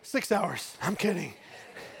for 6 hours, I'm kidding.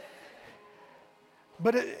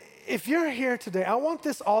 But if you're here today, I want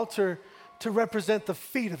this altar to represent the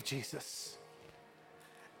feet of Jesus.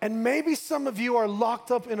 And maybe some of you are locked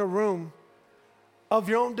up in a room of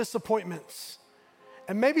your own disappointments.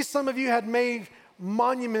 And maybe some of you had made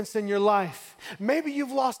monuments in your life. Maybe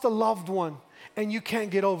you've lost a loved one and you can't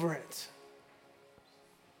get over it.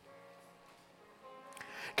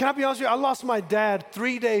 Can I be honest with you? I lost my dad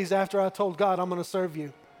 3 days after I told God, I'm going to serve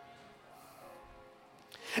you.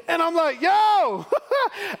 And I'm like, yo,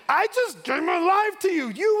 I just gave my life to you.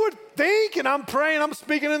 You would think, and I'm praying, I'm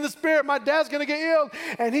speaking in the Spirit, my dad's going to get healed.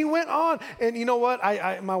 And he went on, and you know what?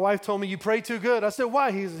 My wife told me, you prayed too good. I said,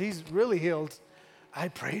 why? He's really healed. I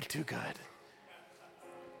prayed too good.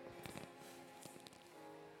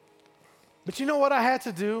 But you know what I had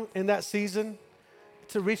to do in that season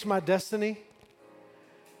to reach my destiny?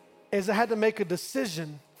 Is I had to make a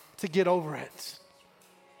decision to get over it.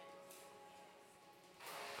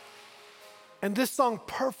 And this song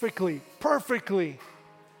perfectly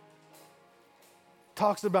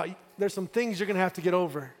talks about there's some things you're going to have to get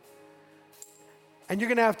over. And you're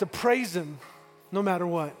going to have to praise him no matter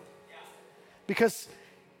what. Because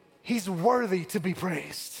he's worthy to be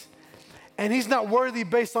praised. And he's not worthy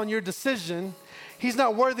based on your decision. He's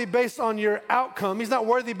not worthy based on your outcome. He's not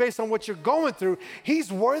worthy based on what you're going through.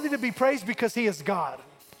 He's worthy to be praised because he is God.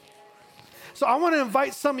 So I want to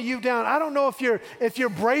invite some of you down. I don't know if you're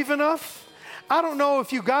brave enough. I don't know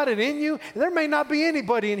if you got it in you. There may not be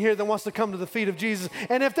anybody in here that wants to come to the feet of Jesus.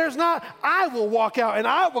 And if there's not, I will walk out and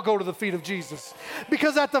I will go to the feet of Jesus.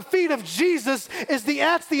 Because at the feet of Jesus that's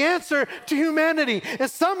the answer to humanity. And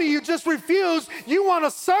some of you just refuse. You want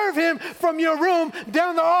to serve him from your room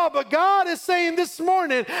down the hall. But God is saying this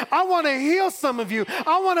morning, I want to heal some of you.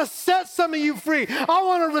 I want to set some of you free. I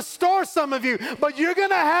want to restore some of you. But you're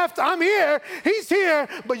going to have to, I'm here, he's here,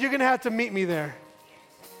 but you're going to have to meet me there.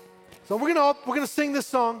 So we're going to sing this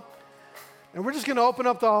song, and we're just going to open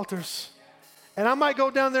up the altars. And I might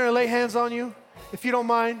go down there and lay hands on you, if you don't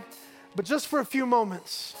mind. But just for a few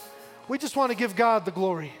moments, we just want to give God the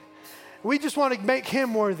glory. We just want to make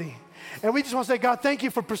him worthy. And we just want to say, God, thank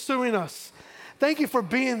you for pursuing us. Thank you for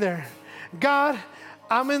being there. God,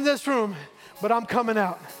 I'm in this room, but I'm coming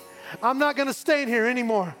out. I'm not going to stay in here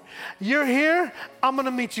anymore. You're here, I'm going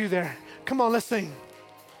to meet you there. Come on, let's sing.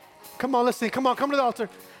 Come on, let's sing. Come on, come to the altar.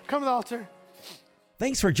 Come to the altar.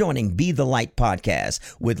 Thanks for joining Be the Light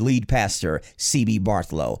podcast with lead pastor C.B.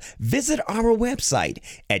 Bartholow. Visit our website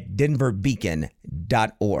at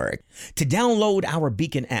denverbeacon.org. To download our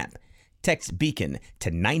Beacon app, text Beacon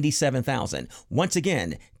to 97,000. Once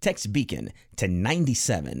again, text Beacon to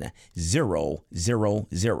 97000.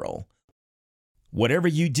 Whatever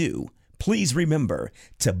you do, please remember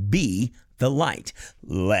to be the light.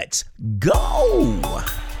 Let's go!